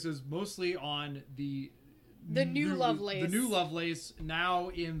focuses mostly on the new Lovelace. The new Lovelace, now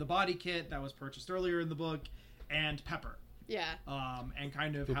in the body kit that was purchased earlier in the book, and Pepper. Yeah. And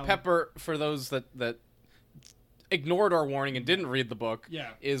kind of how Pepper, for those that ignored our warning and didn't read the book,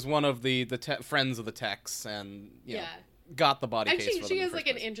 Yeah. is one of the friends of the Tex, and you know, Yeah. got the body And case. for she them in has the like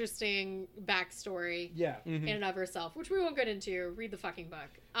first an place. interesting backstory Yeah. in and of herself, which we won't get into. Read the fucking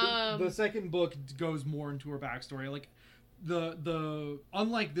book. The second book goes more into her backstory. Like the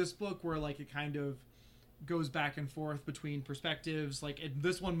unlike this book where like it kind of goes back and forth between perspectives. Like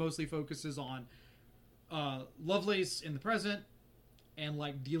this one mostly focuses on Lovelace in the present and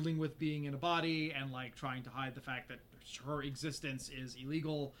like dealing with being in a body and like trying to hide the fact that her existence is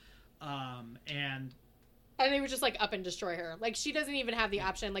illegal. And they would just like up and destroy her. Like she doesn't even have the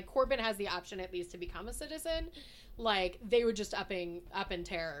option. Like Corbin has the option at least to become a citizen. Like they would just up and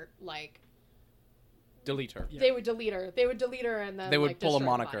tear. Like Delete her. Yeah. they would delete her. They would delete her and then They would like, pull a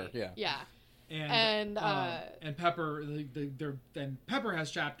destroy her moniker, body. yeah. And Pepper, then Pepper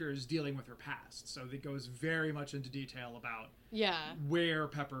has chapters dealing with her past, so it goes very much into detail about yeah. where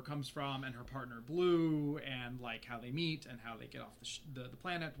Pepper comes from and her partner Blue, and like how they meet and how they get off the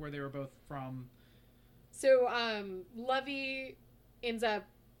planet where they were both from. So Lovey ends up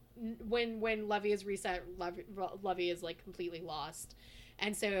when Lovey is reset. Lovey is like completely lost,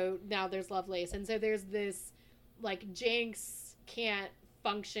 and so now there's Lovelace, and so there's this like Jenks can't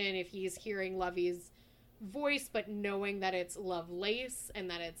function if he's hearing Lovey's voice, but knowing that it's Lovelace and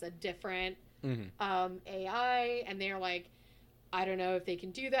that it's a different AI, and they're like, I don't know if they can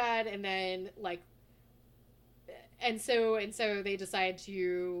do that, and then like, and so they decide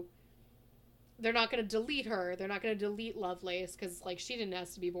to. They're not going to delete her. They're not going to delete Lovelace because like she didn't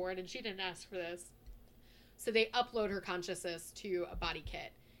ask to be born and she didn't ask for this. So they upload her consciousness to a body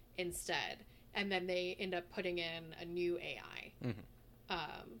kit instead, and then they end up putting in a new AI.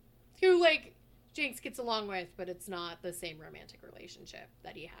 Who like Jenks gets along with, but it's not the same romantic relationship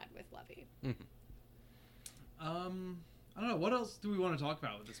that he had with Lovey. I don't know, what else do we want to talk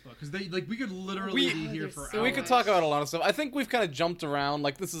about with this book? Because we could literally be here for so hours. We could talk about a lot of stuff. I think we've kind of jumped around.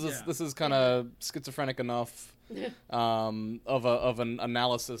 Like this is kind of schizophrenic enough of an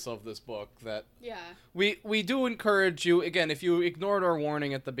analysis of this book that Yeah. we do encourage you. Again, if you ignored our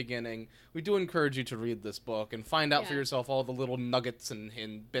warning at the beginning, we do encourage you to read this book and find out for Yeah. yourself all the little nuggets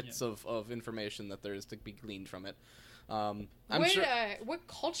and bits of information that there is to be gleaned from it. I'm sure. What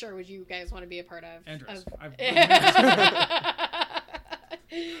culture would you guys want to be a part of? Andros.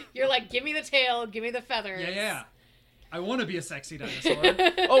 You're like, give me the tail, give me the feathers. Yeah. I want to be a sexy dinosaur.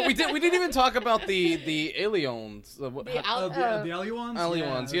 Oh, we didn't even talk about the aliens. The Aliwans?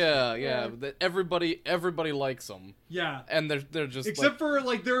 Aliwans, yeah. That everybody likes them. Yeah. And they're just Except for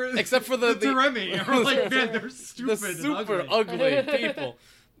like they're except for the Teremi. Or like man, they're stupid. the and super ugly. ugly people.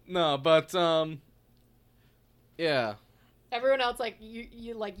 No, but yeah. Everyone else like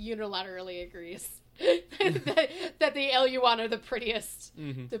you like unilaterally agrees that the Eluan are the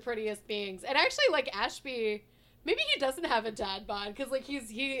prettiest beings. And actually, like Ashby, maybe he doesn't have a dad bod because like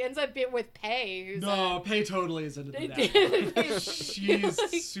he ends up being with Pei. Who's No, Pei totally is into that. She's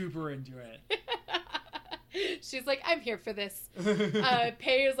like, super into it. she's like, I'm here for this.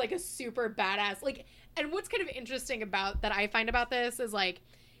 Pei is like a super badass. Like, and what's kind of interesting about that I find about this is like,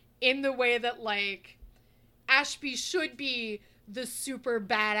 in the way that like Ashby should be the super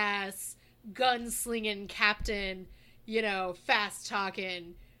badass gunslinging captain, you know, fast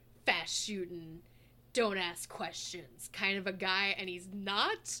talking, fast shooting, don't ask questions kind of a guy, and he's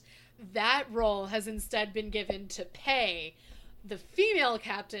not. That role has instead been given to Pei, the female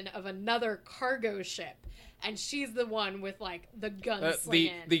captain of another cargo ship, and she's the one with like the gun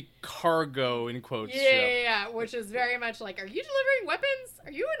the cargo in quotes. Yeah, which is very much like, are you delivering weapons?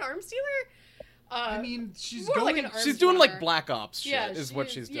 Are you an arms dealer? I mean, she's more going. like an arms She's doing runner. like Black Ops shit. Yeah, is what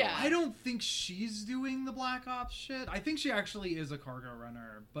she's doing. yeah. I don't think she's doing the Black Ops shit. I think she actually is a cargo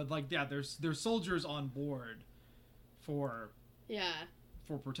runner. But like, yeah, there's soldiers on board for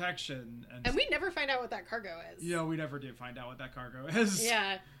protection, and we never find out what that cargo is. Yeah, we never did find out what that cargo is.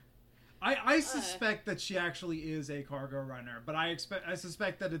 Yeah. I suspect that she actually is a cargo runner, but I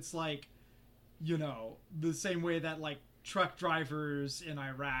suspect that it's like, you know, the same way that like truck drivers in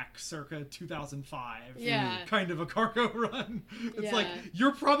Iraq circa 2005 kind of a cargo run. It's like,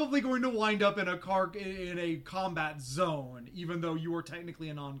 you're probably going to wind up in a combat zone, even though you are technically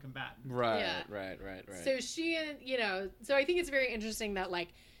a non-combatant. Right. So she, so I think it's very interesting that like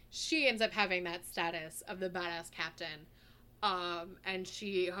she ends up having that status of the badass captain, and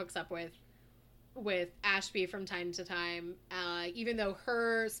she hooks up with Ashby from time to time, even though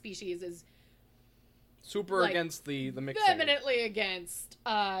her species is super like, against the mixing. Vehemently against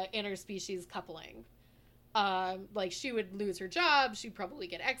interspecies coupling. Like, she would lose her job, she'd probably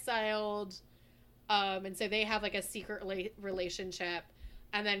get exiled. And so they have like a secret relationship.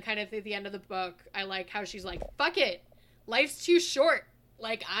 And then kind of at the end of the book, I like how she's like, fuck it, life's too short.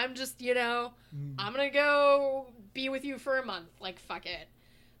 Like, I'm just, I'm gonna go be with you for a month. Like, fuck it.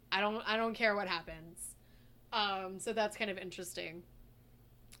 I don't care what happens. So that's kind of interesting.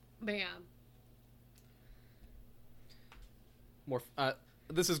 But yeah. More.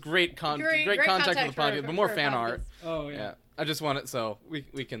 This is great context for the podcast, but more fan art. Oh yeah. I just want it so we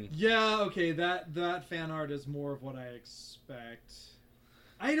can. Yeah. Okay. That fan art is more of what I expect.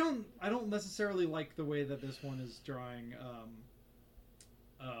 I don't necessarily like the way that this one is drawing.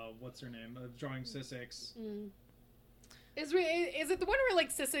 What's her name? Drawing Sissix. Is it the one where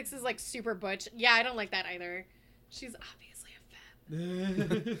like Sissix is like super butch? Yeah, I don't like that either. She's obviously a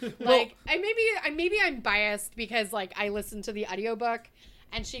femme. Like, maybe I'm biased because like I listened to the audiobook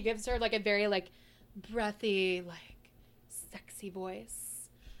and she gives her like a very like breathy, like sexy voice.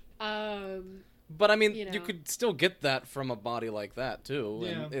 But I mean, you could still get that from a body like that too,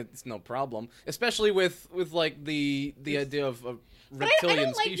 and it's no problem. Especially with like the idea of a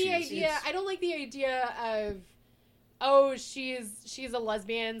reptilian species. I don't like the idea of, oh, she's a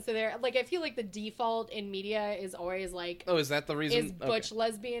lesbian. So they're like, I feel like the default in media is always like, oh, is that the reason? Is butch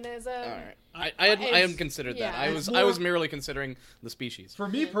lesbianism? All right, I hadn't considered that. I was merely considering the species. For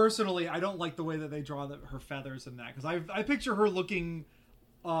me personally, I don't like the way that they draw her feathers in that, because I picture her looking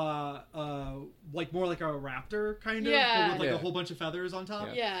like more like a raptor kind of, but with like a whole bunch of feathers on top.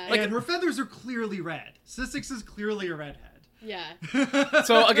 Yeah. And like, her feathers are clearly red. Sissix is clearly a redhead. Yeah.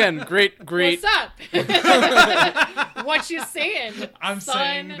 So again, great. What's up? What you saying? I'm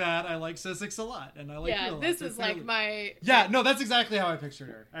saying that I like Sissix a lot, and I like. Yeah, this is like my. Yeah, no, that's exactly how I pictured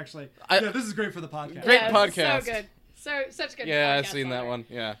her. Actually, this is great for the podcast. Great podcast. So good. Such good. Yeah, I've seen that one.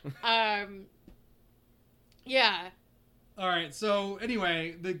 Yeah. Yeah. All right. So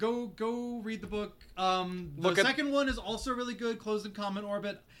anyway, go read the book. The second one is also really good. Closed in Common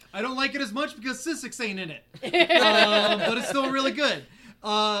Orbit. I don't like it as much because Sissix ain't in it, but it's still really good.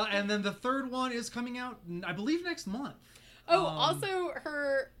 And then the third one is coming out, I believe, next month. Oh, also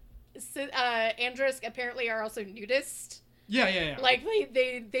her Andrisk apparently are also nudist. Yeah. Like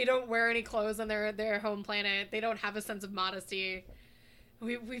they don't wear any clothes on their home planet. They don't have a sense of modesty.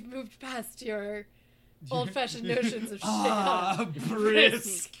 We've moved past your old-fashioned notions of shit.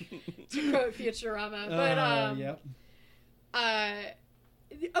 Brisk. To quote Futurama. But yep.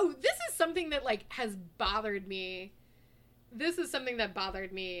 This is something that like has bothered me.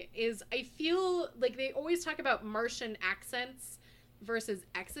 Is I feel like they always talk about Martian accents versus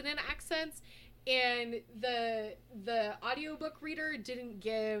Exodus accents, and the audiobook reader didn't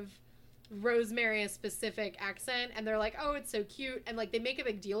give Rosemary a specific accent, and they're like, oh, it's so cute, and like they make a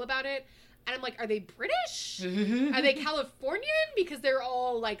big deal about it. And I'm like, are they British? Are they Californian? Because they're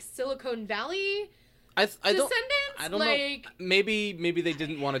all like Silicon Valley descendants? I don't know. Maybe they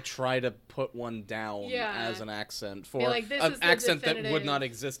didn't want to try to put one down as an accent for an accent that would not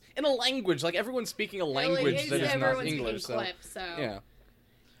exist in a language. Like, everyone's speaking a language that is not English. Clip, so. Yeah.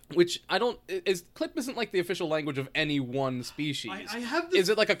 Which I don't... Clip isn't like the official language of any one species. I have this... Is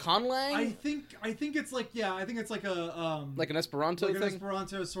it like a conlang? I think it's like... Yeah, I think it's like a... like an Esperanto thing? Like an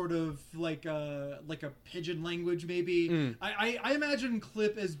Esperanto sort of like a pidgin language, maybe. I imagine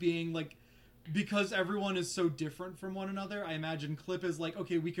Clip as being like because everyone is so different from one another, I imagine Clip is like,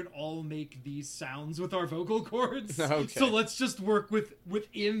 okay, we can all make these sounds with our vocal cords. Okay. So let's just work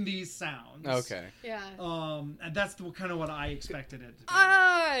within these sounds. Okay. Yeah. And that's kind of what I expected it to be.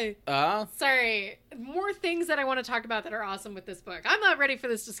 Sorry. More things that I want to talk about that are awesome with this book. I'm not ready for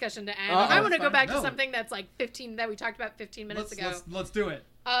this discussion to end. Uh-oh. I want to go Fine. back to No. something that's like 15 that we talked about 15 minutes ago. Let's do it.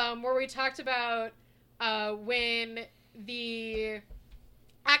 Where we talked about when the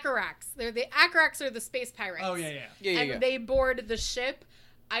Acaraks, the Acaraks are the space pirates. Oh, yeah. And they board the ship.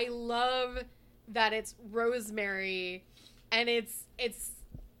 I love that it's Rosemary, and it's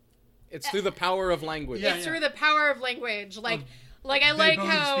through the power of language. Yeah, it's through the power of language. Like I They like both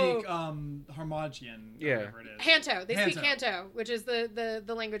how speak Harmagian, Yeah. whatever it is. Hanto. They speak Hanto. Hanto, which is the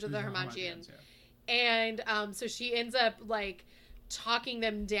language of the Harmagians. And so she ends up like talking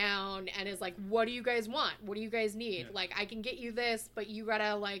them down and is like, what do you guys want? What do you guys need? Yeah. Like, I can get you this, but you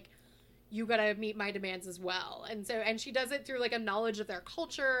gotta meet my demands as well. And she does it through like a knowledge of their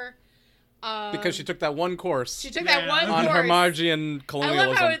culture. Because she took that one course She took that one on course. Harmagian I colonialism.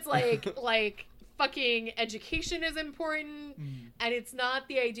 love how it's like fucking education is important, and it's not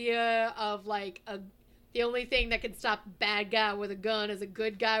the idea of like the only thing that can stop a bad guy with a gun is a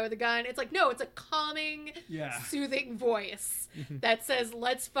good guy with a gun. It's like, no, it's a calming, soothing voice that says,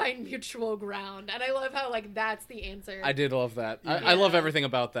 let's find mutual ground. And I love how like that's the answer. I did love that. Yeah. I love everything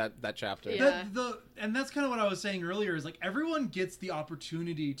about that chapter. Yeah. And that's kind of what I was saying earlier, is like everyone gets the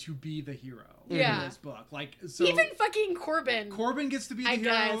opportunity to be the hero in this book. Like, so even fucking Corbin gets to be the I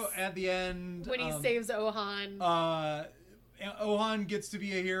hero guess, at the end when he saves Ohan. Ohan gets to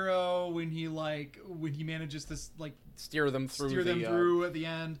be a hero when he manages to like Steer them through at the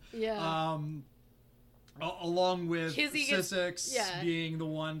end. Yeah. Along with Kizzy gets- Sissix yeah. being the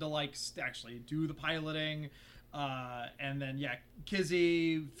one to like actually do the piloting, and then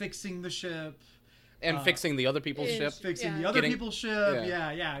Kizzy fixing the ship. and fixing the other people's ship. Fixing Yeah. the other Getting- people's ship.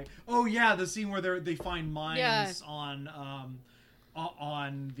 yeah. Yeah. Oh yeah, the scene where they find mines Yeah. on the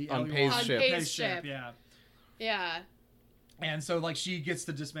On Elwyn- Pai's On ship. Pai's ship. Yeah. Yeah. And so like she gets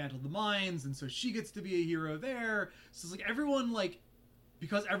to dismantle the mines, and so she gets to be a hero there. So it's like everyone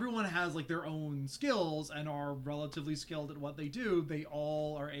because everyone has like their own skills and are relatively skilled at what they do, they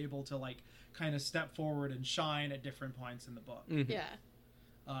all are able to like kind of step forward and shine at different points in the book. Yeah.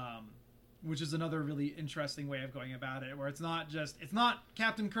 Which is another really interesting way of going about it, where it's not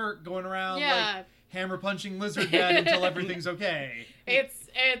Captain Kirk going around Yeah. like hammer punching lizard men until everything's okay.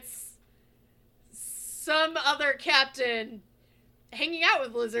 It's some other captain hanging out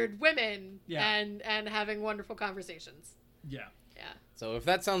with lizard women and having wonderful conversations. Yeah. Yeah. So if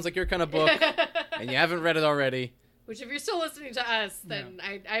that sounds like your kind of book and you haven't read it already, Which, if you're still listening to us, then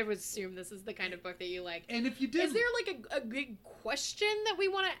I would assume this is the kind of book that you like. And if you did, Is there like a big question that we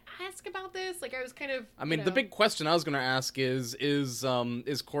want to ask about this? Like, I was kind of. I mean, the big question I was going to ask is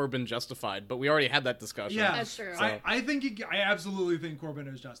Corbin justified? But we already had that discussion. Yeah, That's true. I absolutely think Corbin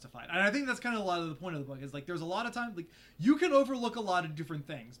is justified, and I think that's kind of a lot of the point of the book. Is like there's a lot of times like you can overlook a lot of different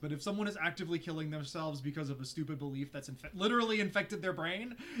things, but if someone is actively killing themselves because of a stupid belief that's literally infected their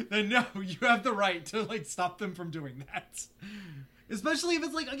brain, then no, you have the right to like stop them from doing that. Especially if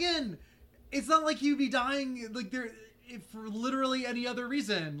it's like, again, it's not like you'd be dying like if for literally any other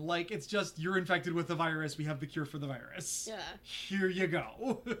reason. Like it's just you're infected with the virus. We have the cure for the virus. Yeah. Here you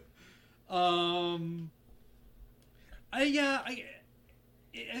go. But I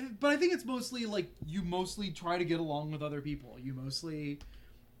think it's mostly like you mostly try to get along with other people. You mostly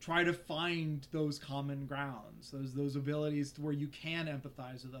try to find those common grounds, those abilities to where you can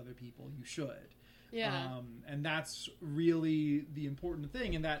empathize with other people. You should. Yeah. And that's really the important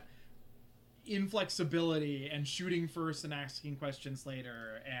thing, and that inflexibility and shooting first and asking questions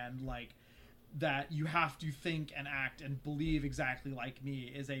later, and like that you have to think and act and believe exactly like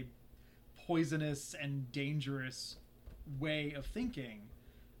me is a poisonous and dangerous way of thinking.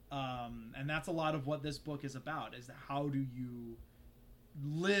 And that's a lot of what this book is about, is how do you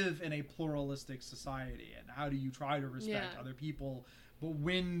live in a pluralistic society, and how do you try to respect other people, but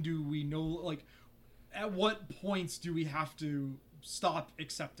when do we know, like, at what points do we have to stop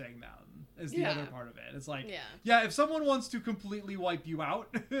accepting them is the other part of it. It's like, if someone wants to completely wipe you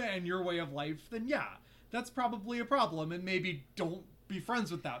out and your way of life, then that's probably a problem, and maybe don't be friends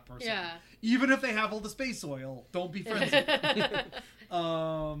with that person. Yeah. Even if they have all the space oil, don't be friends with them.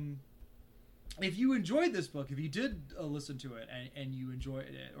 If you enjoyed this book, if you did listen to it and you enjoyed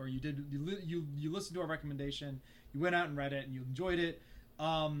it, or you listened to our recommendation, you went out and read it and you enjoyed it,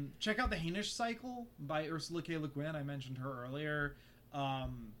 check out The Hainish Cycle by Ursula K. Le Guin. I mentioned her earlier. My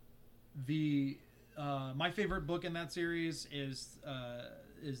favorite book in that series is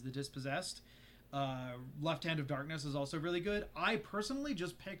The Dispossessed. Left Hand of Darkness is also really good. I personally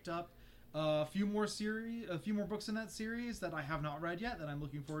just picked up a few more books in that series that I have not read yet that I'm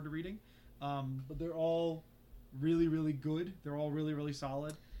looking forward to reading. But they're all really, really good. They're all really, really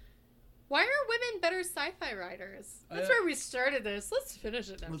solid. Why are women better sci-fi writers? That's where we started this. Let's finish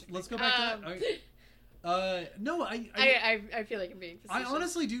it now. Let's go back to that. No, I feel like I'm being facetious. I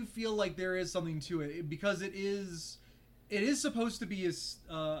honestly do feel like there is something to it because it is supposed to be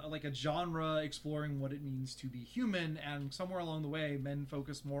like a genre exploring what it means to be human, and somewhere along the way, men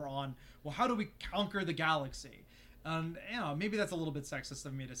focus more on, well, how do we conquer the galaxy? Maybe that's a little bit sexist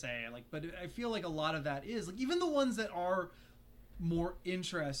of me to say, like, but I feel like a lot of that is, like, even the ones that are more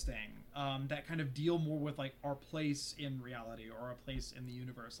interesting, that kind of deal more with, like, our place in reality or our place in the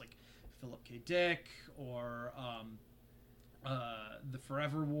universe, like Philip K. Dick or the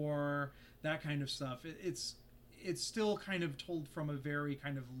Forever War, that kind of stuff. It's still kind of told from a very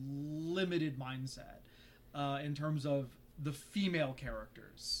kind of limited mindset in terms of the female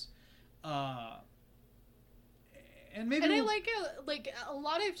characters. And maybe I like a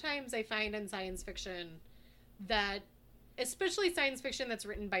lot of times I find in science fiction that, especially science fiction that's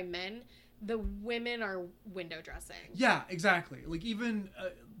written by men, the women are window dressing. Yeah, exactly. Like even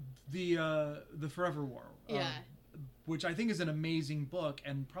the Forever War. Which I think is an amazing book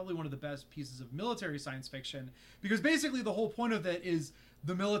and probably one of the best pieces of military science fiction, because basically the whole point of it is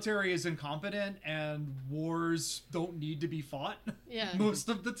the military is incompetent and wars don't need to be fought most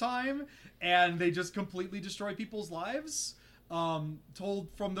of the time, and they just completely destroy people's lives, told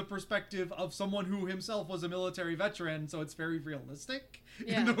from the perspective of someone who himself was a military veteran, so it's very realistic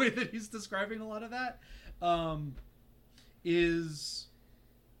in the way that he's describing a lot of that.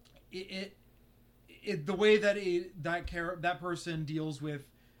 The way that that person deals with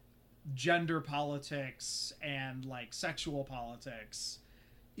gender politics and like sexual politics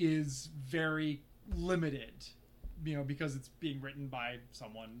is very limited, because it's being written by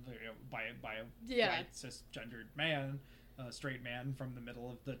someone, by a white cisgendered man, straight man from the middle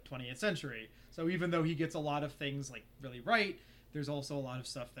of the 20th century. So even though he gets a lot of things like really right, there's also a lot of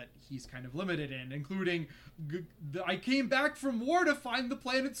stuff that he's kind of limited in, including I came back from war to find the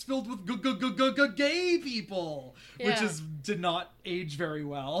planet's filled with gay people, which did not age very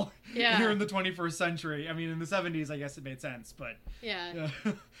well here in the 21st century. I mean, in the 70s, I guess it made sense, but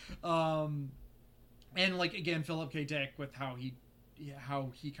and like again, Philip K. Dick with how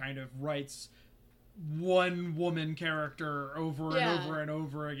he kind of writes one woman character over and over and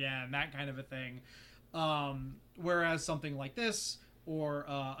over again, that kind of a thing. Whereas something like this, or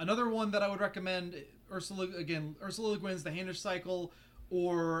another one that I would recommend, Ursula Le Guin's The Hainish Cycle,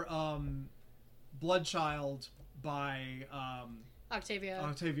 or Bloodchild by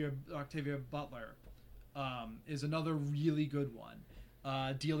Octavia Butler, is another really good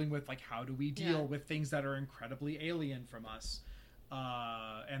one, dealing with like how do we deal with things that are incredibly alien from us.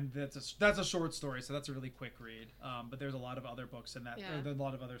 And that's a short story, so that's a really quick read. But there's a lot of other books in that, a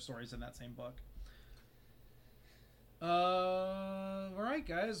lot of other stories in that same book. All right,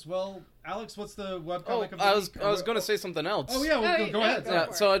 guys. Well, Alex, what's the webcomic of the week? I was going to say something else. Oh yeah, go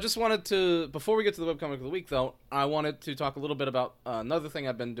ahead. So I just wanted to, before we get to the webcomic of the week, though, I wanted to talk a little bit about another thing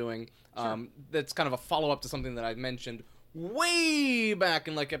I've been doing. That's kind of a follow up to something that I mentioned way back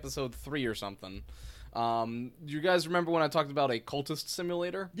in like episode 3 or something. Do you guys remember when I talked about a cultist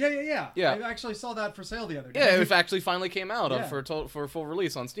simulator? Yeah. I actually saw that for sale the other day. Yeah, it actually finally came out for full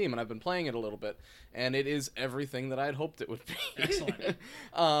release on Steam, and I've been playing it a little bit, and it is everything that I had hoped it would be. Excellent.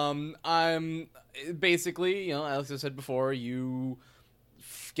 I'm basically, as I said before, you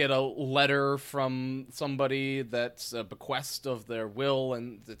get a letter from somebody that's a bequest of their will,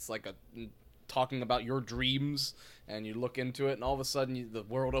 and it's like talking about your dreams, and you look into it, and all of a sudden the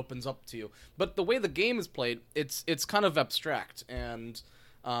world opens up to you. But the way the game is played, it's kind of abstract, and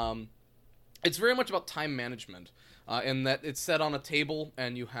it's very much about time management, in that it's set on a table,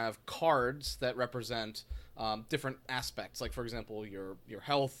 and you have cards that represent different aspects, like for example your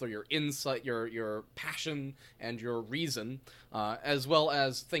health or your insight, your passion and your reason, as well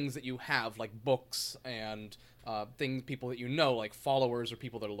as things that you have like books and people that you know, like followers or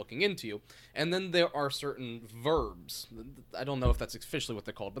people that are looking into you. And then there are certain verbs. I don't know if that's officially what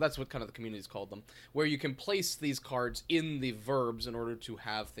they're called, but that's what kind of the community's called them, where you can place these cards in the verbs in order to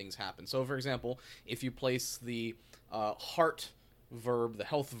have things happen. So for example, if you place the heart verb, the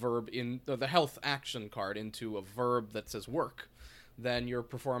health verb in the health action card into a verb that says work, then you're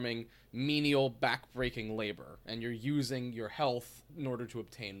performing menial back-breaking labor, and you're using your health in order to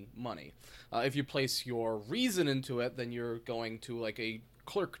obtain money. If you place your reason into it, then you're going to like a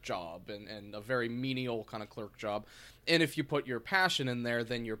clerk job and a very menial kind of clerk job. And if you put your passion in there,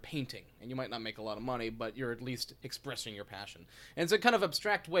 then you're painting. And you might not make a lot of money, but you're at least expressing your passion. And it's a kind of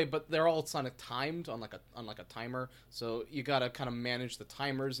abstract way, but they're all kind of timed on like a timer. So you gotta kind of manage the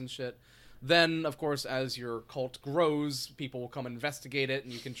timers and shit. Then, of course, as your cult grows, people will come investigate it,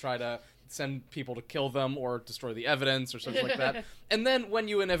 and you can try to send people to kill them or destroy the evidence or something like that. And then when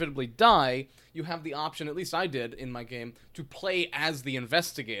you inevitably die, you have the option, at least I did in my game, to play as the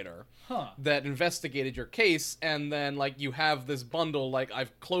investigator that investigated your case. And then, like, you have this bundle, like,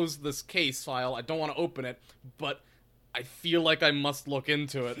 I've closed this case file, I don't want to open it, but I feel like I must look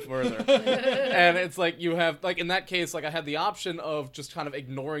into it further. And it's like you have, like, in that case, like, I had the option of just kind of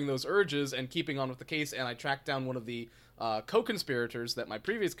ignoring those urges and keeping on with the case, and I tracked down one of the co-conspirators that my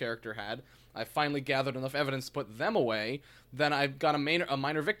previous character had. I finally gathered enough evidence to put them away. Then I got a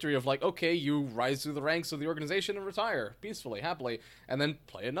minor victory of like, okay, you rise through the ranks of the organization and retire peacefully, happily, and then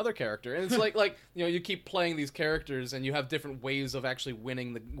play another character. And it's like you know, you keep playing these characters, and you have different ways of actually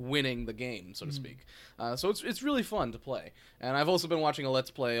winning the game, so to speak. So it's really fun to play. And I've also been watching a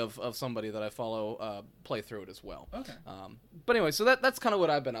Let's Play of somebody that I follow play through it as well. Okay. But anyway, so that's kind of what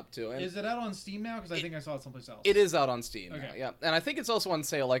I've been up to. And is it out on Steam now? Because I think I saw it someplace else. it is out on Steam. Okay. Now, yeah, and I think it's also on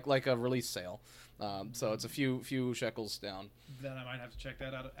sale, like a release sale. So it's a few shekels down. Then I might have to check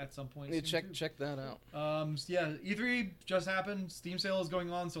that out at some point. Yeah, check that out. Yeah, E3 just happened. Steam sale is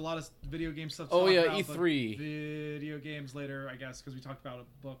going on, so a lot of video game stuff. Oh yeah, about, E3. Video games later, I guess, because we talked about a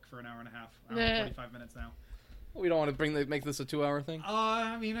book for an hour and a half, hour and 45 minutes now. We don't want to make this a 2-hour thing.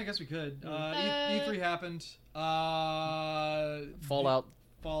 I mean, I guess we could. E3 happened. Fallout.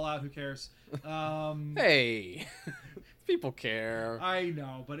 Who cares? Hey, people care. I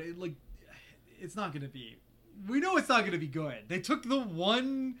know, but it's not going to be. We know it's not going to be good. They took the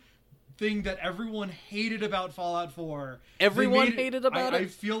one thing that everyone hated about Fallout 4. Everyone hated about it? I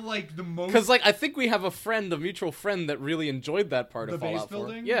feel like the most... Because, like, I think we have a mutual friend that really enjoyed that part of Fallout 4. The base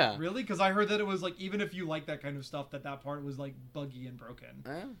building? Yeah. Really? Because I heard that it was, like, even if you like that kind of stuff, that part was, like, buggy and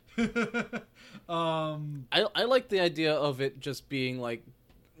broken. I like the idea of it just being, like,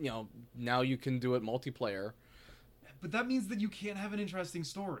 you know, now you can do it multiplayer. But that means that you can't have an interesting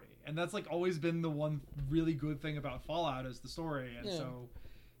story. And that's, like, always been the one really good thing about Fallout is the story. And so...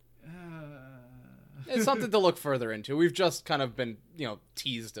 It's something to look further into. We've just kind of been, you know,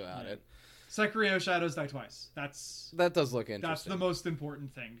 teased about it. Sekiro Shadows Die Twice. That does look interesting. That's the most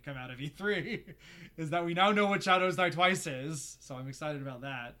important thing to come out of E3, is that we now know what Shadows Die Twice is. So I'm excited about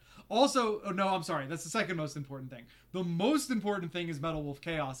that. Also, oh no, I'm sorry. That's the second most important thing. The most important thing is Metal Wolf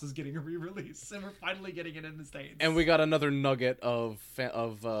Chaos is getting a re-release, and we're finally getting it in the States. And we got another nugget of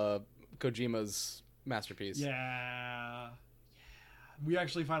Kojima's masterpiece. Yeah. We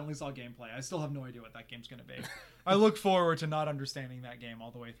actually finally saw gameplay. I still have no idea what that game's going to be. I look forward to not understanding that game all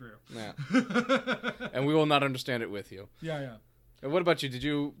the way through. Yeah. And we will not understand it with you. Yeah. And what about you? Did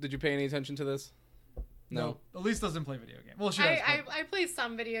you pay any attention to this? No. Elise doesn't play video games. Well, she does. I play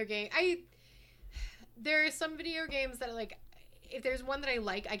some video game. There are some video games that, like, if there's one that I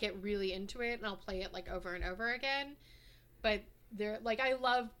like, I get really into it and I'll play it, like, over and over again. But they're like, I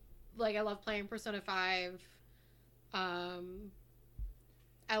love playing Persona 5.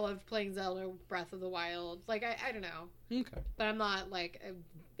 I loved playing Zelda Breath of the Wild. Like, I don't know. Okay. But I'm not, like, a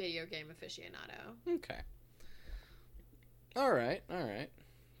video game aficionado. Okay. All right.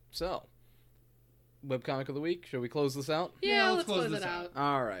 So, webcomic of the week. Should we close this out? Yeah, let's close it out.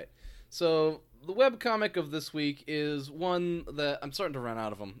 All right. So, the webcomic of this week is one that I'm starting to run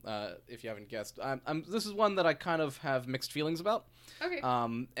out of them, if you haven't guessed. This is one that I kind of have mixed feelings about. Okay.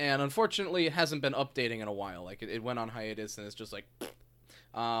 And unfortunately, it hasn't been updating in a while. Like, it went on hiatus, and it's just like...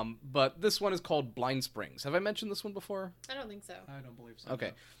 but this one is called Blind Springs. Have I mentioned this one before? I don't think so. I don't believe so.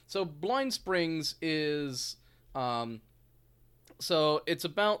 Okay. So Blind Springs is so it's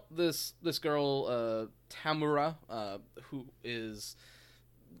about this girl Tamura who is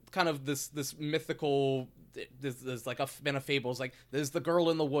kind of this mythical there's like been a fable. It's like there's the girl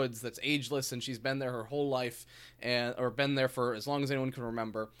in the woods that's ageless and she's been there her whole life or been there for as long as anyone can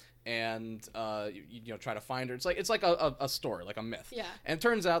remember. And you know, try to find her. It's like a story, like a myth. Yeah. And it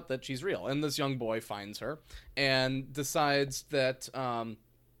turns out that she's real. And this young boy finds her and decides that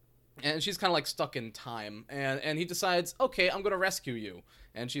and she's kind of like stuck in time. And he decides, okay, I'm gonna rescue you.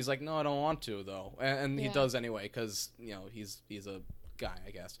 And she's like, no, I don't want to though. And he does anyway because you know he's a guy,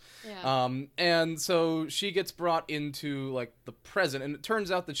 I guess. Yeah. And so she gets brought into like the present, and it turns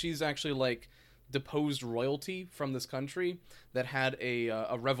out that she's actually like deposed royalty from this country that had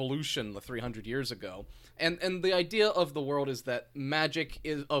a revolution 300 years ago. And the idea of the world is that magic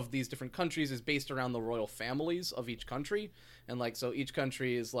of these different countries is based around the royal families of each country. And, like, so each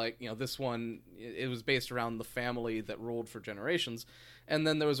country is, like, you know, this one, it was based around the family that ruled for generations. And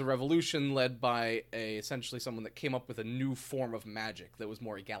then there was a revolution led by essentially someone that came up with a new form of magic that was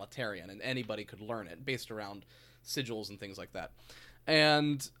more egalitarian, and anybody could learn it, based around sigils and things like that.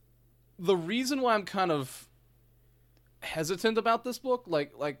 And the reason why I'm kind of hesitant about this book,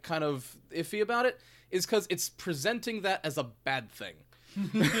 like kind of iffy about it, is because it's presenting that as a bad thing.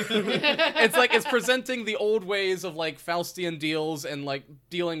 It's like it's presenting the old ways of, like, Faustian deals and, like,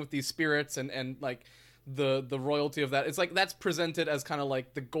 dealing with these spirits and like the royalty of that. It's like that's presented as kind of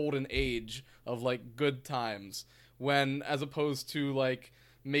like the golden age of, like, good times, when as opposed to, like,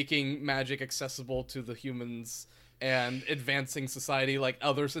 making magic accessible to the humans and advancing society like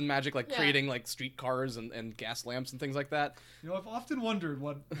others in magic, like creating, like, streetcars and gas lamps and things like that. You know, I've often wondered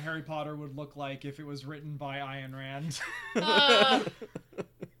what Harry Potter would look like if it was written by Ayn Rand.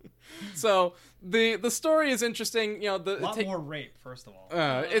 So the story is interesting. You know, a lot more rape, first of all.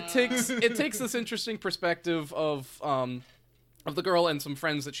 It takes this interesting perspective of the girl and some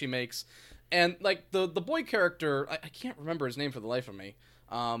friends that she makes, and, like, the boy character, I can't remember his name for the life of me,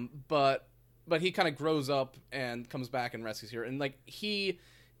 but he kind of grows up and comes back and rescues her, and, like, he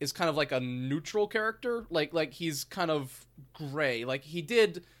is kind of like a neutral character, like he's kind of gray. Like, he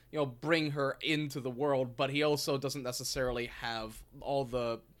did, you know, bring her into the world, but he also doesn't necessarily have all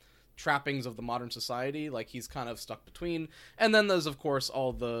the trappings of the modern society. Like, he's kind of stuck between. And then there's, of course,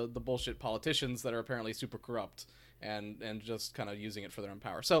 all the bullshit politicians that are apparently super corrupt and just kind of using it for their own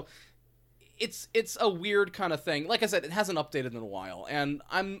power. So it's a weird kind of thing. Like I said, it hasn't updated in a while, and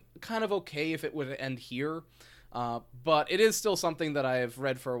I'm kind of okay if it would end here. But it is still something that I've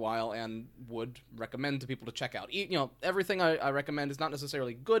read for a while and would recommend to people to check out. You know, everything I recommend is not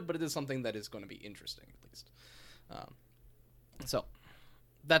necessarily good, but it is something that is going to be interesting, at least. So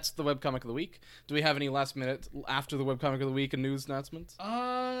that's the webcomic of the week. Do we have any last minute after the webcomic of the week and news announcements?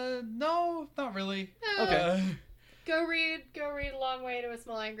 No, not really. No. Okay. Go read A Long Way to a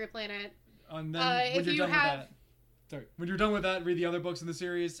Small Angry Planet. And then when you're done with that, read the other books in the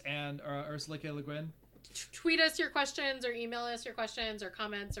series and Ursula K. Le Guin. Tweet us your questions or email us your questions or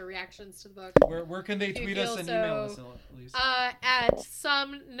comments or reactions to the book. Where can they tweet us and email us, at least? At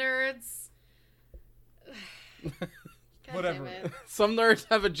some nerds. Whatever. Some nerds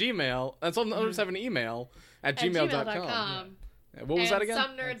have a Gmail, and some nerds have an email at gmail.com. Yeah. What was that again?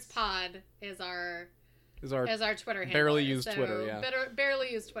 Some Nerds Pod is our Twitter handle. Barely used Twitter, yeah.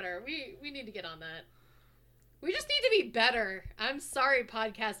 Barely used Twitter. We need to get on that. We just need to be better. I'm sorry,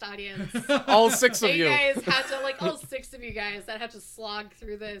 podcast audience. All six of you. guys had to, like, all six of you guys that have to slog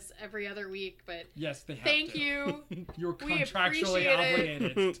through this every other week, but yes, they have thank to. you. You're contractually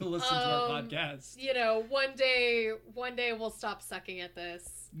obligated to listen to our podcast. You know, one day we'll stop sucking at this.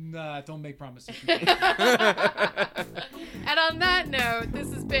 Nah, don't make promises. And on that note,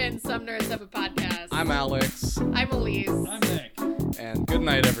 this has been Some Nerds Have a Podcast. I'm Alex. I'm Elise. I'm Nick. And good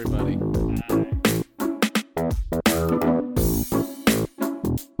night, everybody. Bye.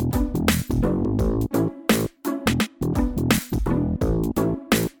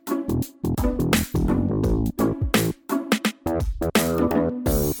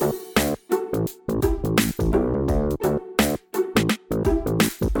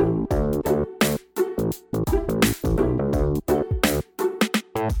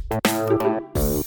 Bye.